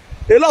bring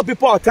a lot of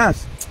people at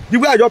times. The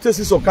way I just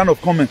see some kind of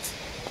comments.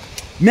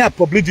 May I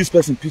publish this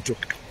person picture?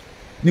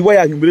 The way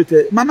I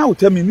humiliated, Mama will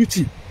tell me,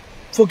 Niti,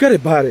 forget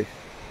about it.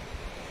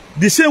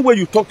 The same way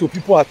you talk to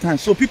people at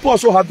times, so people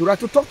also have the right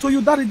to talk to you.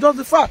 That is just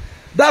the fact.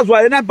 That's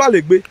why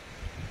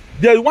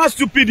there's one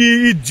stupid,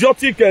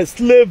 idiotic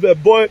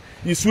slave boy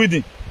in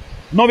Sweden.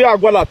 Novi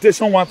Agwala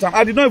station one time.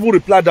 I did not even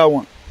reply that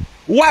one.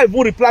 Why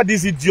even reply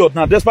this idiot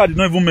now? That's why I did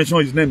not even mention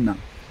his name now.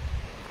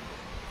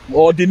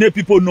 Or the name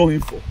people know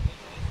him for.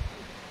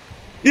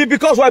 It's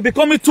because we're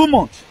becoming too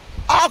much.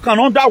 How can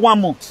under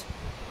 1 month?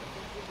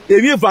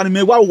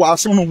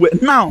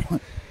 Now,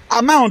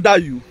 am I under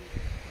you?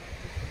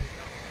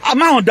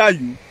 Am I under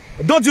you?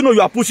 Don't you know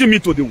you are pushing me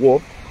to the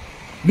wall?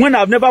 When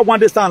I've never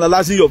wanted to start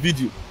analyzing your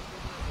video.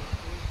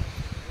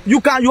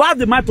 You have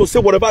the mind to say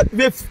whatever.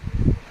 If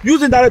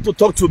using that to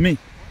talk to me.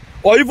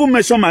 Or even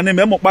mention my name.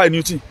 With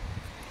the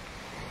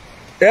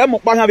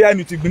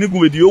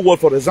whole world,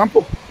 for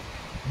example.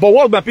 But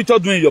what's my picture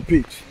doing in your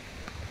page?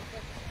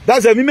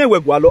 That's a meme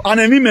wegwalo. And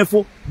a meme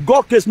for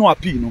God case no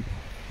appeal. No?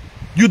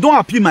 You don't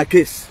appeal my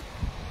case.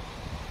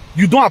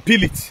 You don't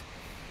appeal it.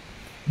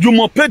 You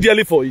must pay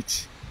dearly for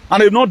it.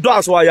 And if not,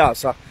 that's why I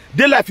sir.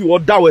 They life you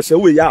what that way say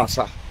we ya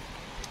sir.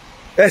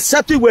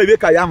 Except where we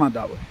can yam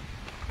that way.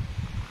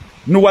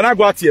 No one I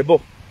go at here,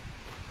 bo.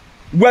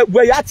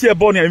 Where ya here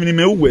born here in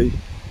me way.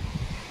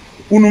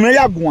 Unume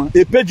ya guan,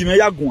 a page me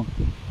ya guan.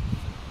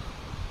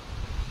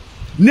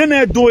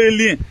 Nene do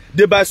alien.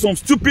 They buy some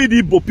stupid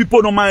Igbo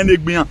people no mind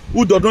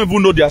who don't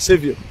even know their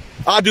savior.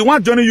 Are the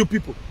one joining you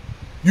people?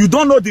 You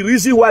don't know the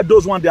reason why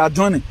those ones they are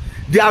joining.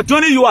 They are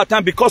joining you at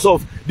time because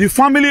of the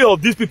family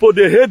of these people.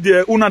 They hate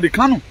their Una the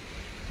Kano.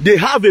 They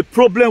have a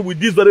problem with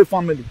this very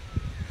family.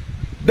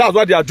 That's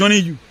why they are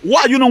joining you.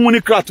 Why you not want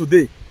to cry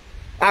today?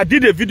 I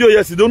did a video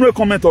yesterday. Don't know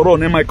comment or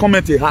run. And my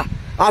comment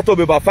out of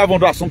about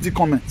 500 something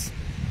comments.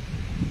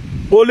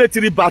 Only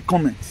 3 bad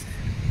comments.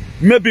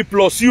 Maybe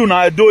plus you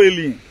now a do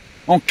alien.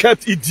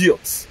 Unkept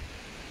idiots.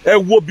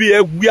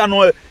 We are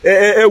no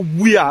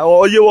we are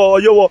or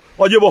you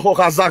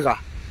hokazaga.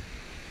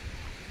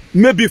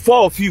 Maybe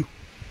 4 of you.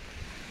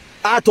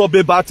 Out of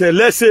about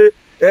let's say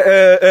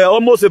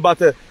almost about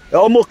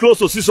almost close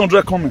to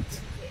 600 comments.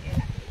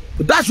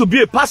 That should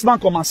be a pass man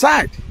come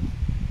aside.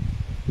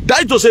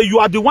 That is to say you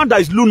are the one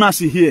that is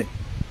lunacy here.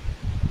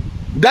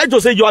 That is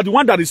to say you are the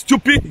one that is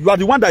stupid. You are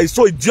the one that is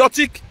so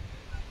idiotic.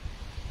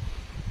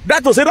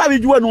 That is to say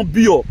that you are not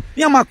be you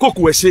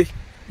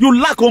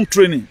lack home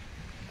training.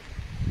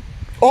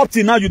 Up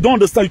till now you don't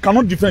understand. You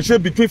cannot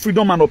differentiate between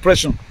freedom and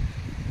oppression.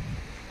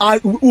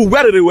 And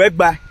where do they work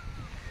by?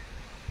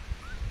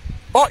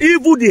 Or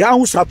even the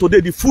house are today,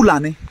 the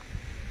Fulani,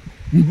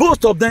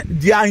 most of them,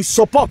 they are in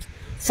support.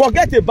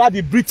 Forget about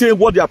the Britain,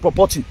 what they are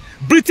purporting.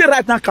 Britain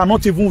right now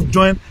cannot even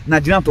join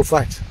Nigeria to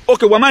fight.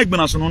 Okay, we're not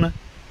ignorant.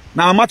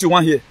 Now I'm at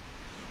one here.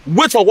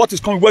 Wait for what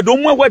is coming. We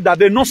don't want that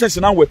there's nonsense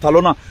now with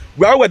Talona.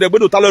 We are where they're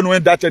going to Talona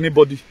when that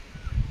anybody.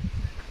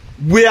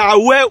 We are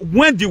aware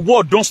when the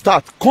war don't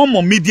start, come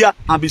on media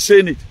and be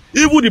saying it.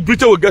 Even the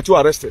Britain will get you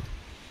arrested.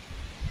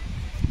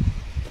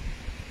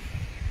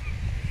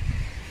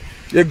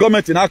 The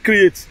government now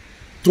creates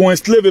to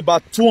enslave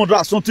about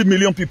 200 something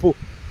million people.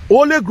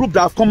 Only group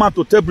that have come out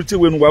to tell Britain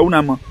when we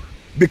are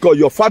because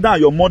your father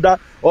and your mother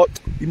or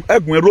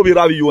if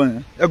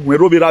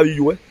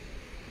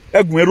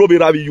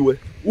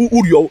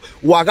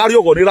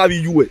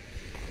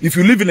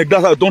you live in a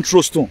glass house, don't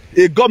throw stone.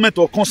 A government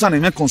or concern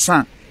and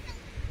concern.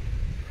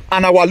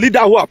 And our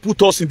leader who have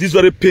put us in these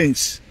very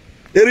pains.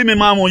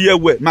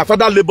 My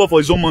father labored for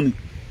his own money.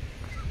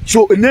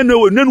 So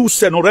who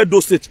send or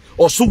those states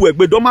or so we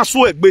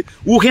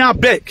can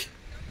beg.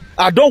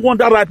 I don't want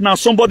that right now.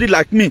 Somebody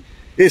like me,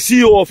 a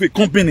CEO of a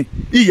company,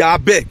 I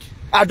beg.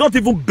 I don't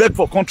even beg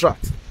for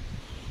contract.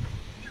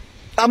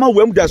 I'm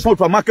aware there's no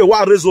supermarket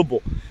where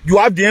reasonable. You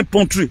have the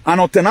infantry and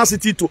on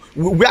tenacity to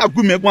where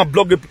good make one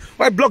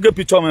blog a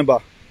picture member.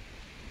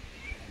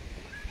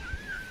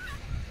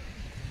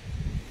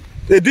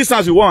 The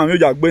distance you want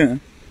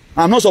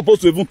I'm not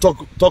supposed to even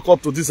talk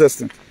up to this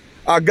extent.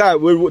 A guy,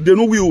 they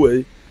know we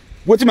way.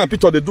 What my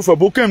picture they do for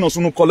booking no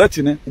so no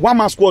collecting 1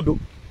 man squad do.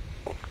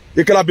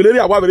 The calability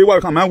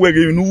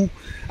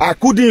I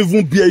couldn't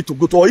even bear to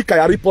go to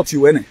Ika report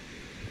you any.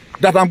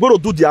 That I'm going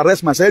to do the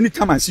arrest myself.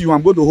 Anytime I see you,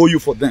 I'm going to hold you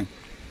for them.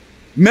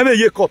 Maybe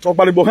you caught or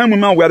by the Bohemian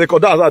man where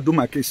record I do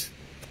my case.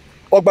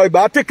 Or by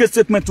I take a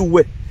statement to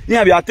where.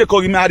 Yeah, I take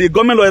me the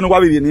government lawyer and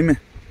what we name.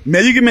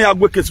 May you give me a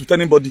good case with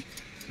anybody.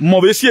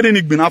 More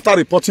after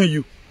reporting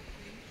you.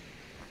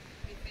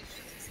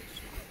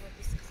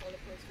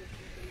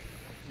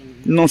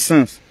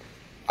 Nonsense.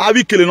 I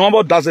will kill a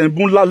number dozen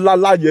boom la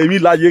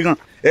yemi la yegan.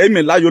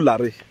 Me la yo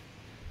lare.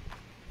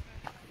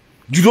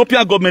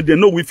 European government they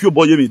know with you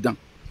boy me down.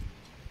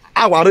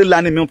 Our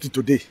land me up to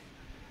today.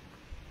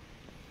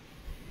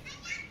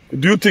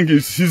 Do you think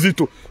it's easy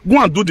to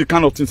go and do the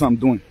kind of things I'm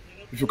doing?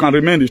 If you can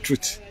remain the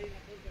truth.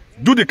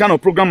 Do the kind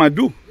of program I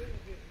do.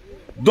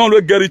 Don't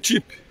look get it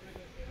cheap.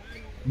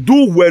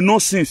 Do well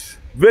nonsense.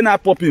 When I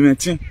pop in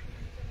anything.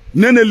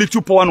 Nene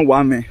little power no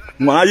one me.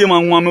 When I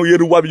am one year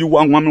you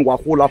one woman wa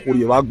hula for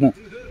you wagon.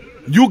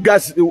 You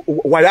guys, but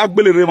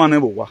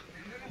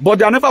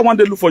they never want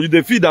to look for you.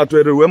 They feed that to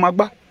everywhere.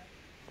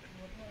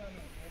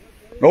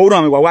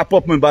 Why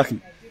pop me back?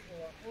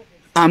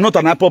 I'm not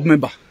an IPOP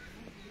member.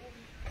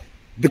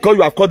 Because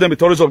you have called them a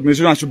terrorist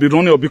organization and should be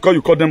running, or because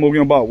you call them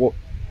Ogionba or what?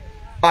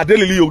 Are they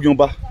really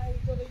Ogionba?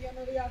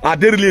 Are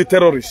they really a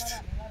terrorist?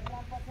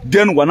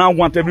 Then we now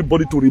want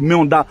everybody to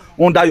remain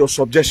under your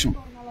subjection.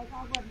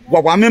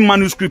 What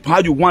manuscript, how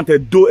you want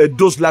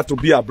those life to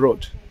be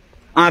abroad.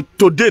 And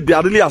today they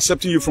are really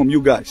accepting you from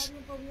you guys.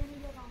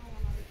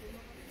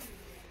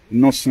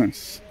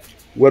 Nonsense.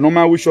 When no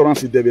matter which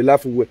assurance they will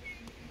laugh away.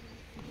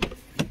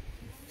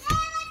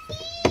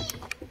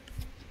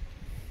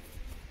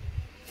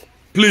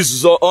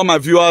 Please, all my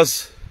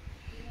viewers,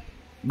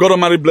 God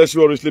Almighty bless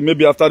you honestly.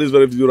 Maybe after this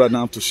very video right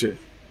now to share.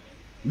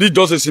 This is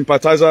just a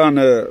sympathizer,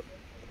 and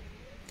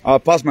I'll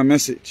pass my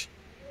message.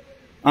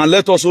 And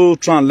let us all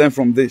try and learn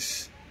from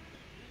this.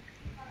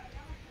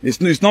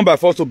 It's not by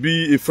force to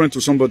be a friend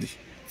to somebody.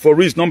 For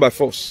real, it's not by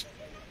force.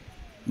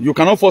 You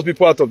cannot force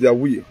people out of their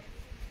will.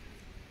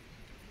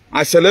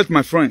 I select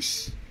my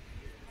friends.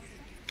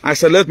 I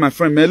select my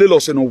friend. I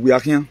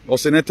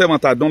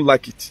don't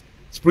like it.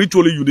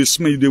 Spiritually, you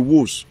smell the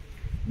woes.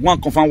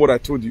 One confirm what I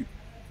told you.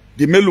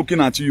 The men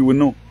looking at you, you will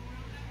know.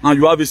 And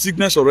you have a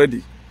sickness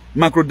already.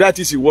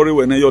 Microditis, you worry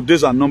when your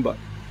days are numbered.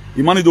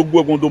 Go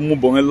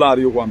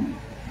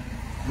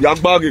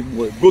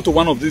to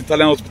one of these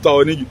Italian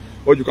hospitals,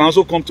 or you can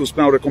also come to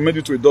Spain. I recommend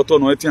you to a doctor.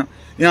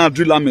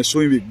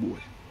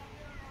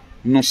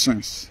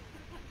 Nonsense.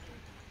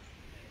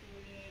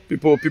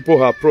 People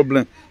have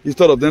problems.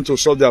 Instead of them to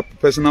solve their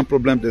personal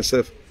problem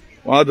themselves.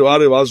 Why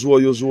is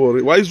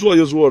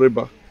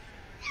Zuwa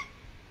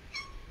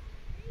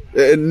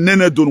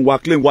Nene don't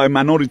work why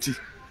minority?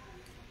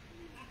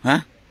 Huh?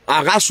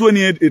 A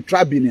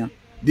tribe in here.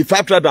 The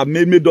 5 tribes that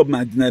made up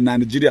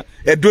Nigeria.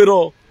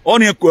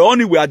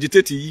 Only we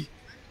agitate.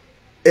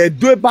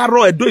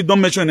 Barrow, is not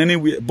mentioned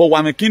anywhere. But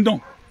we're a kingdom.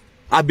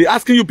 I'll be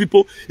asking you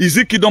people, is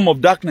it kingdom of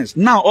darkness?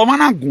 Now,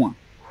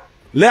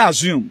 let's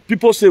assume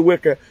people say,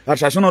 "Work at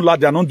traditional law,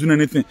 they are not doing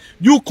anything."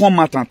 You come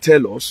out and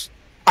tell us,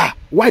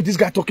 why this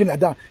guy talking like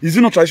that? Is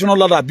it not traditional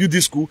law that built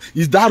this school?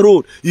 Is that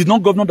road? Is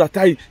not governor that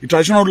tied it? The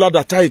traditional law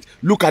that tied it.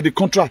 Look at the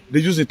contract they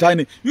use in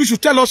tying it. You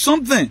should tell us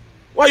something.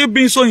 Why are you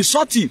being so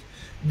insultive?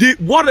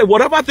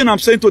 Whatever thing I'm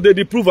saying today,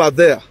 the proof are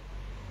there.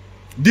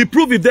 The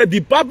proof is there. The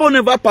Bible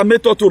never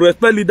permit us to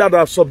respect leaders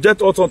that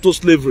subject us unto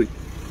slavery.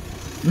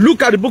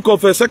 Look at the book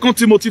of 2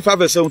 Timothy 5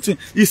 verse 17.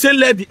 He said,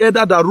 let the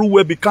elder that rule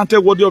well be counted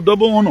worthy of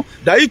double honor.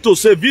 That is to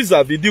say,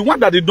 vis-a-vis, the one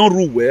that they don't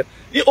rule well,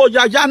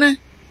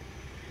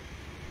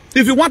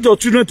 if you want your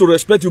children to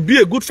respect you,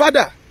 be a good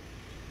father.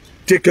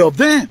 Take care of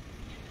them.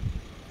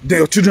 Then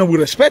your children will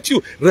respect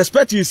you.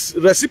 Respect is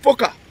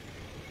reciprocal.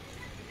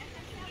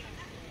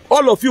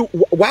 All of you,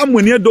 why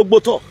get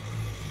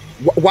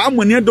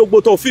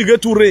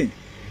to rain?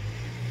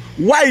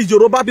 Why is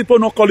Yoruba people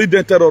not calling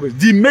them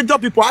terrorists? The major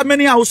people, how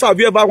many houses have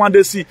you ever one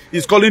day see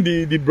is calling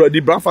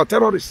the brand for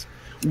terrorists?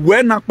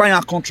 We're not buying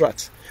a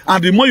contract.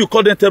 And the more you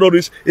call them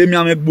terrorists,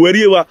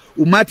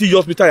 Umati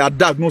hospital are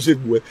diagnosed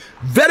with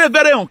very,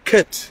 very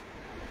unkept.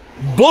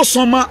 Both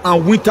summer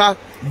and winter,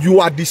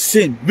 you are the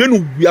same.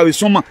 When we have a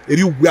summer,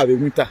 we have a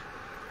winter.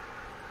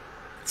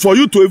 For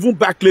you to even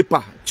back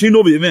leper,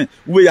 chino be even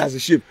we as a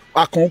sheep.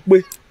 I can't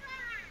wait.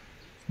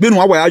 Then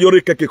why are you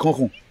keke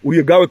konkon?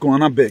 We gawe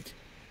kon beg.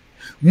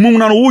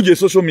 Mungna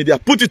social media.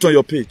 Put it on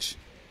your page.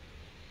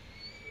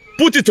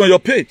 Put it on your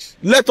page.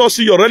 Let us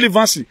see your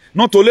relevancy,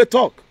 not only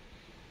talk.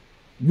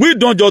 We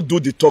don't just do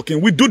the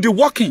talking, we do the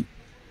walking.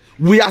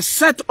 We are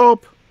set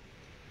up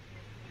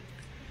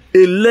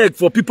a leg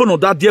for people on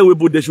that dear way,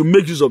 but they should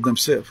make use of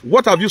themselves.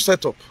 What have you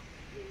set up?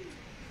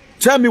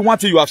 Tell me one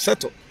thing you have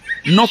set up.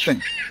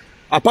 Nothing.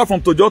 Apart from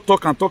to just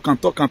talk and talk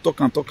and talk and talk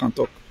and talk and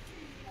talk.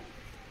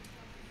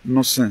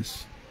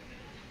 Nonsense.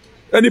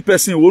 Any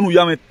person who won't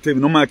yam it,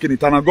 no matter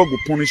anything, God will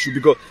punish you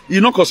because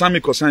you not concern me,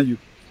 concern you.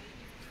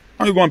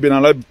 How you going to be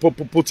like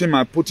putting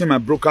my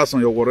broadcast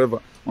on your whatever,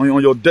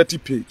 on your dirty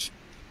page?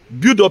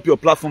 Build up your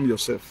platform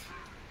yourself.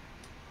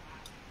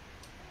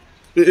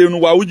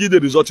 Why would you the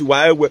result?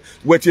 Why we're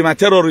my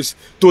terrorists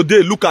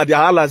today? Look at their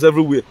allies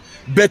everywhere.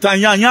 But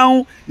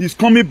Anyang is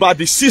coming back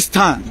the 6th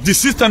time. The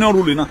 6th time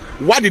ruling now.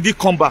 Why did he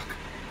come back?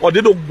 Or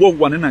they don't work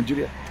one in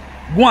Nigeria?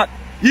 What?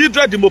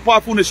 Israel the most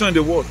powerful nation in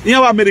the world. In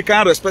our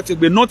American respected,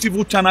 but not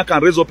even China can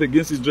raise up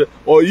against Israel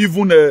or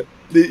even the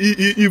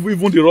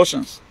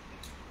Russians.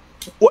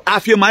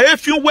 After my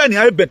few when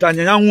I bet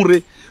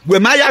Anyang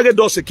when my yage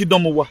does a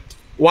kingdom over.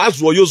 Don't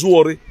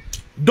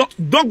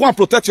go and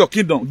protect your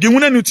kingdom.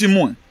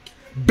 Benjamin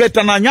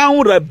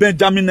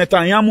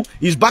Netanyahu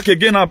is back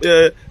again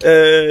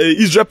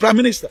Israel Prime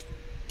Minister.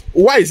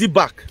 Why is he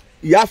back?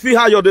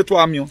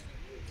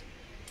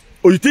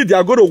 Or you think they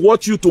are going to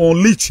watch you to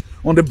unleash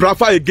on the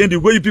Brafa again the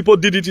way you people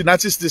did it in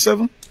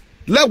 1967?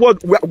 Let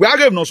what we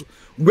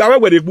are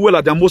where they go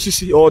like the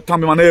Moses or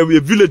Tamimane a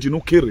village in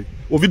Ukere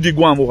or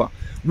Vidigua.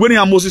 When you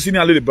are Moses in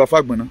the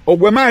Brafa or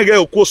where my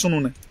girl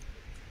Kosonune.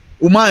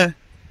 Umae.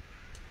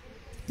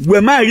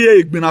 When my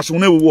here been as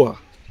one war.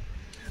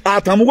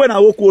 At time when I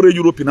walk over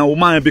Europe in our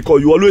mind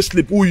because you always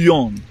sleep who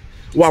young.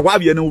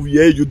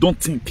 You don't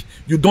think,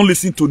 you don't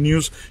listen to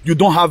news, you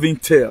don't have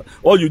intel,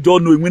 or you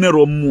don't know when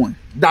or more.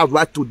 That's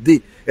why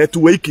today, to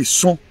wake is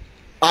son.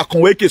 I can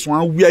wake is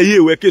one we are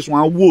here, wake is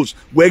one woes.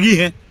 Where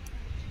he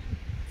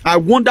I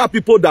wonder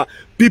people that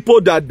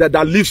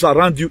lives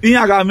around you in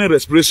a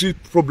respiratory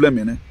problem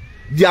in it.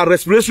 Their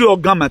respiratory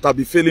organ might have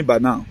been failing by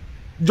now.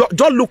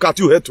 Just look at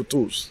you head to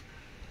toes.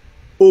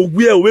 Oh,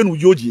 where when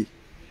yoji.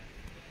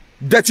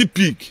 Dirty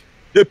pig.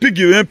 A pig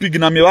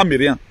in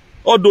America.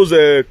 All those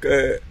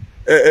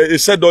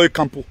said oil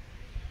campo.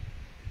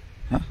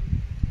 Huh?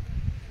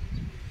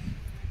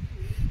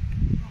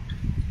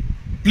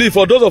 Please,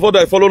 for those of us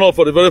that follow us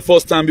for the very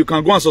first time, you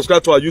can go and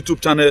subscribe to our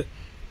YouTube channel.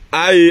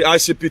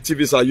 ICP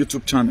TV is our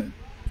YouTube channel.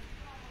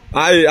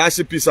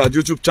 ICP is our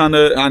YouTube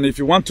channel, and if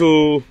you want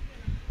to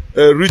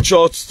reach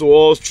out to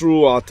us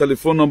through our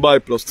telephone number,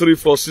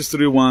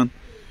 +34631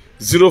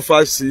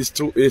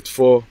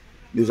 056284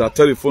 is our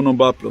telephone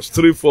number,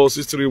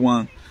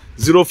 +34631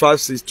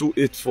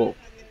 056284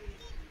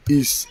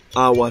 is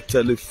our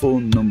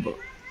telephone number.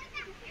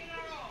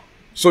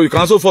 So you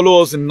can also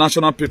follow us in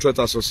National Patriot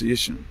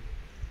Association.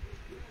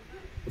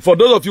 For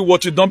those of you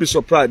watching, don't be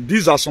surprised.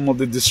 These are some of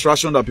the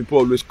distractions that people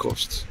always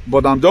cause.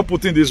 But I'm just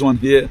putting this one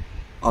here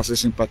as a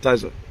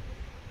sympathizer.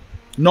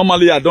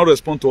 Normally, I don't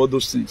respond to all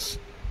those things.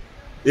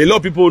 A lot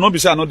of people will not be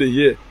saying I know they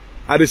hear.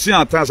 I see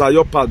at times at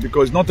your part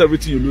because not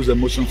everything you lose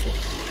emotion for.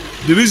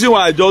 The reason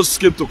why I just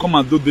escaped to come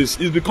and do this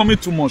is becoming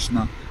too much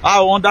now.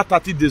 Under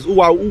 30 days,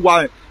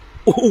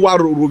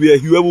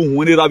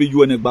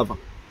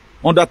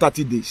 under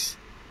 30 days.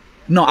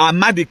 No, I'm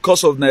mad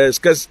because of the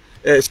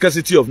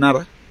scarcity of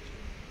Naira.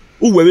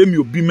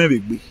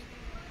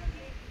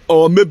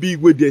 Or maybe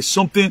there's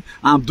something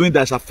I'm doing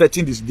that's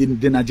affecting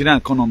the Nigerian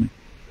economy.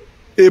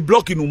 A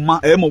block in Uma,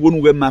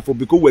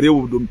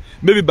 because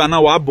maybe by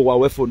now I have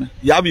a phone.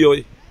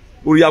 Yabi,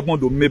 we are going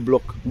to make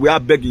block. We are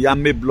begging, ya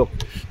make block.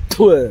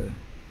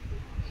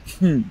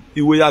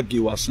 Iwe ya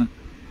giwasan.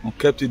 On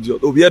kept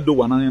idiot. Oh, we do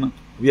one,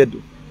 we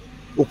do.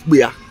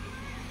 Okbia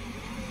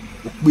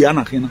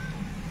na kina.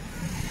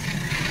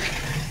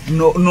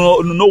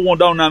 No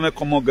wonder I'm a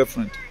common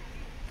girlfriend.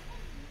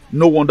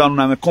 No wonder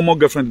I'm a common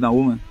girlfriend in a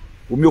woman.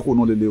 Umiyoko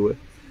no lelewe.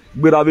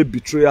 Gberabe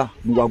betrayer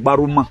no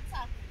wagbaruma.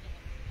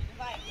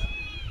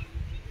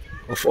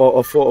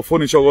 Of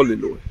furniture all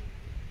lelewe.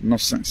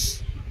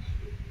 Nonsense.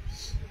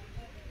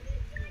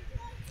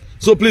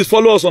 So please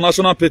follow us on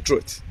National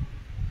Patriot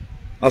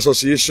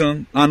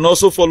Association and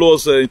also follow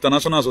us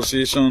International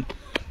Association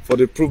for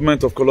the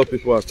Improvement of Colored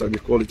People #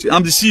 Equality.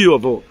 I'm the CEO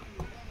of all.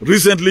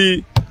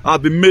 Recently,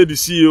 I've been made the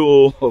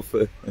CEO of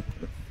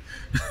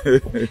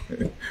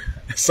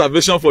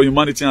Salvation for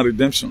Humanity and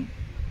Redemption.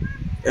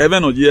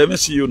 Even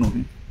CEO no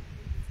me.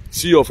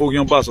 CEO of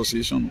Ogion Bar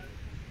Association.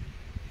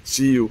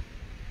 CEO.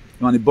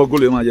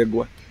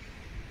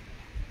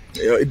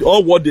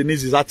 All what they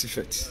need is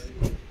artifacts.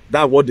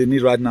 That's what they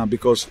need right now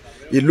because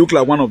it looks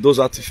like one of those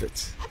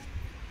artifacts.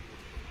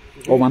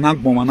 Or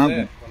Managbo.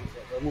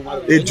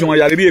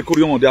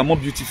 They are more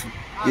beautiful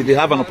if they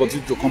have an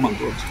opportunity to come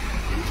abroad.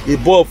 A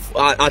boy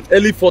at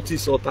early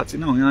 40s or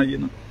 39, you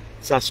know,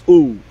 it's as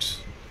old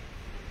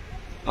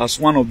as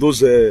one of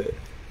those in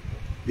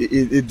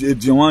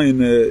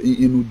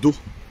Udo,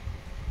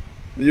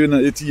 you know,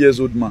 80 years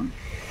old man.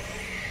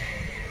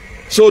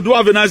 So do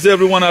have a nice day,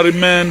 everyone. I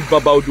remain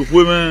Baba Udu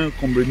Women,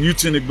 Comrade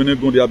Newton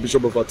Igbenegun, the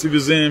Bishop of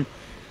Activism,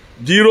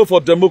 the hero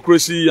for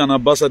democracy and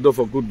ambassador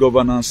for good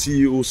governance,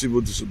 CEO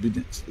civil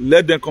disobedience.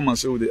 Let them come and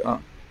say who they are,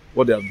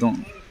 what they have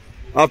done.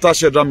 After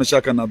Shadrach,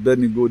 Meshach, and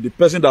Abednego, the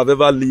person that have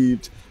ever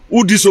lived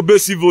who disobeyed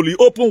civilly,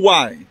 open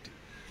wide.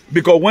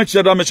 Because when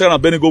Shadrach, Meshach, and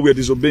Abednego were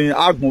disobeying,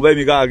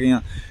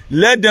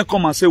 let them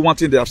come and say one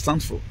thing they have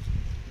stand for.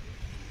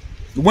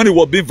 When he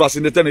was being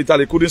vaccinated in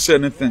Italy, he couldn't say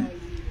anything.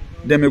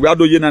 Then we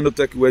do no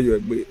take where you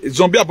are.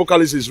 Zombie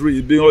apocalypse is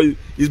real.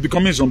 It's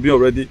becoming zombie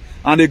already,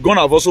 and they're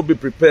gonna have also be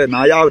prepared.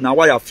 Now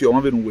why I feel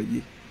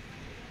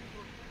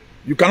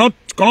you cannot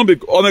be.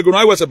 Oh my God!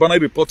 I was a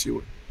banana report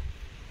you.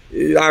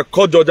 I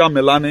call Georgia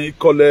Melanie,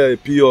 call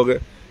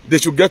PR. They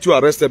should get you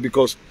arrested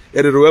because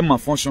it is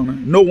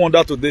malfunction. No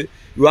wonder today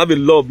you have a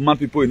lot of mad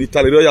people in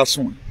Italy.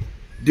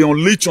 They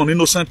unleash on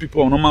innocent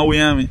people. No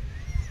matter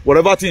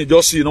whatever thing you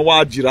just see, you know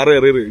what?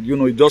 You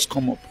know, it just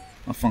come up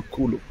and find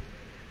cool.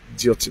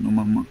 Idiotic, no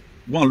mama.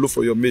 Go and look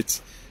for your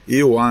mates.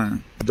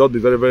 Just be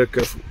very, very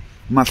careful.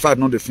 My fight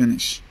not the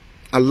finish.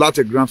 I like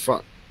a grand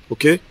fight.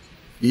 Okay?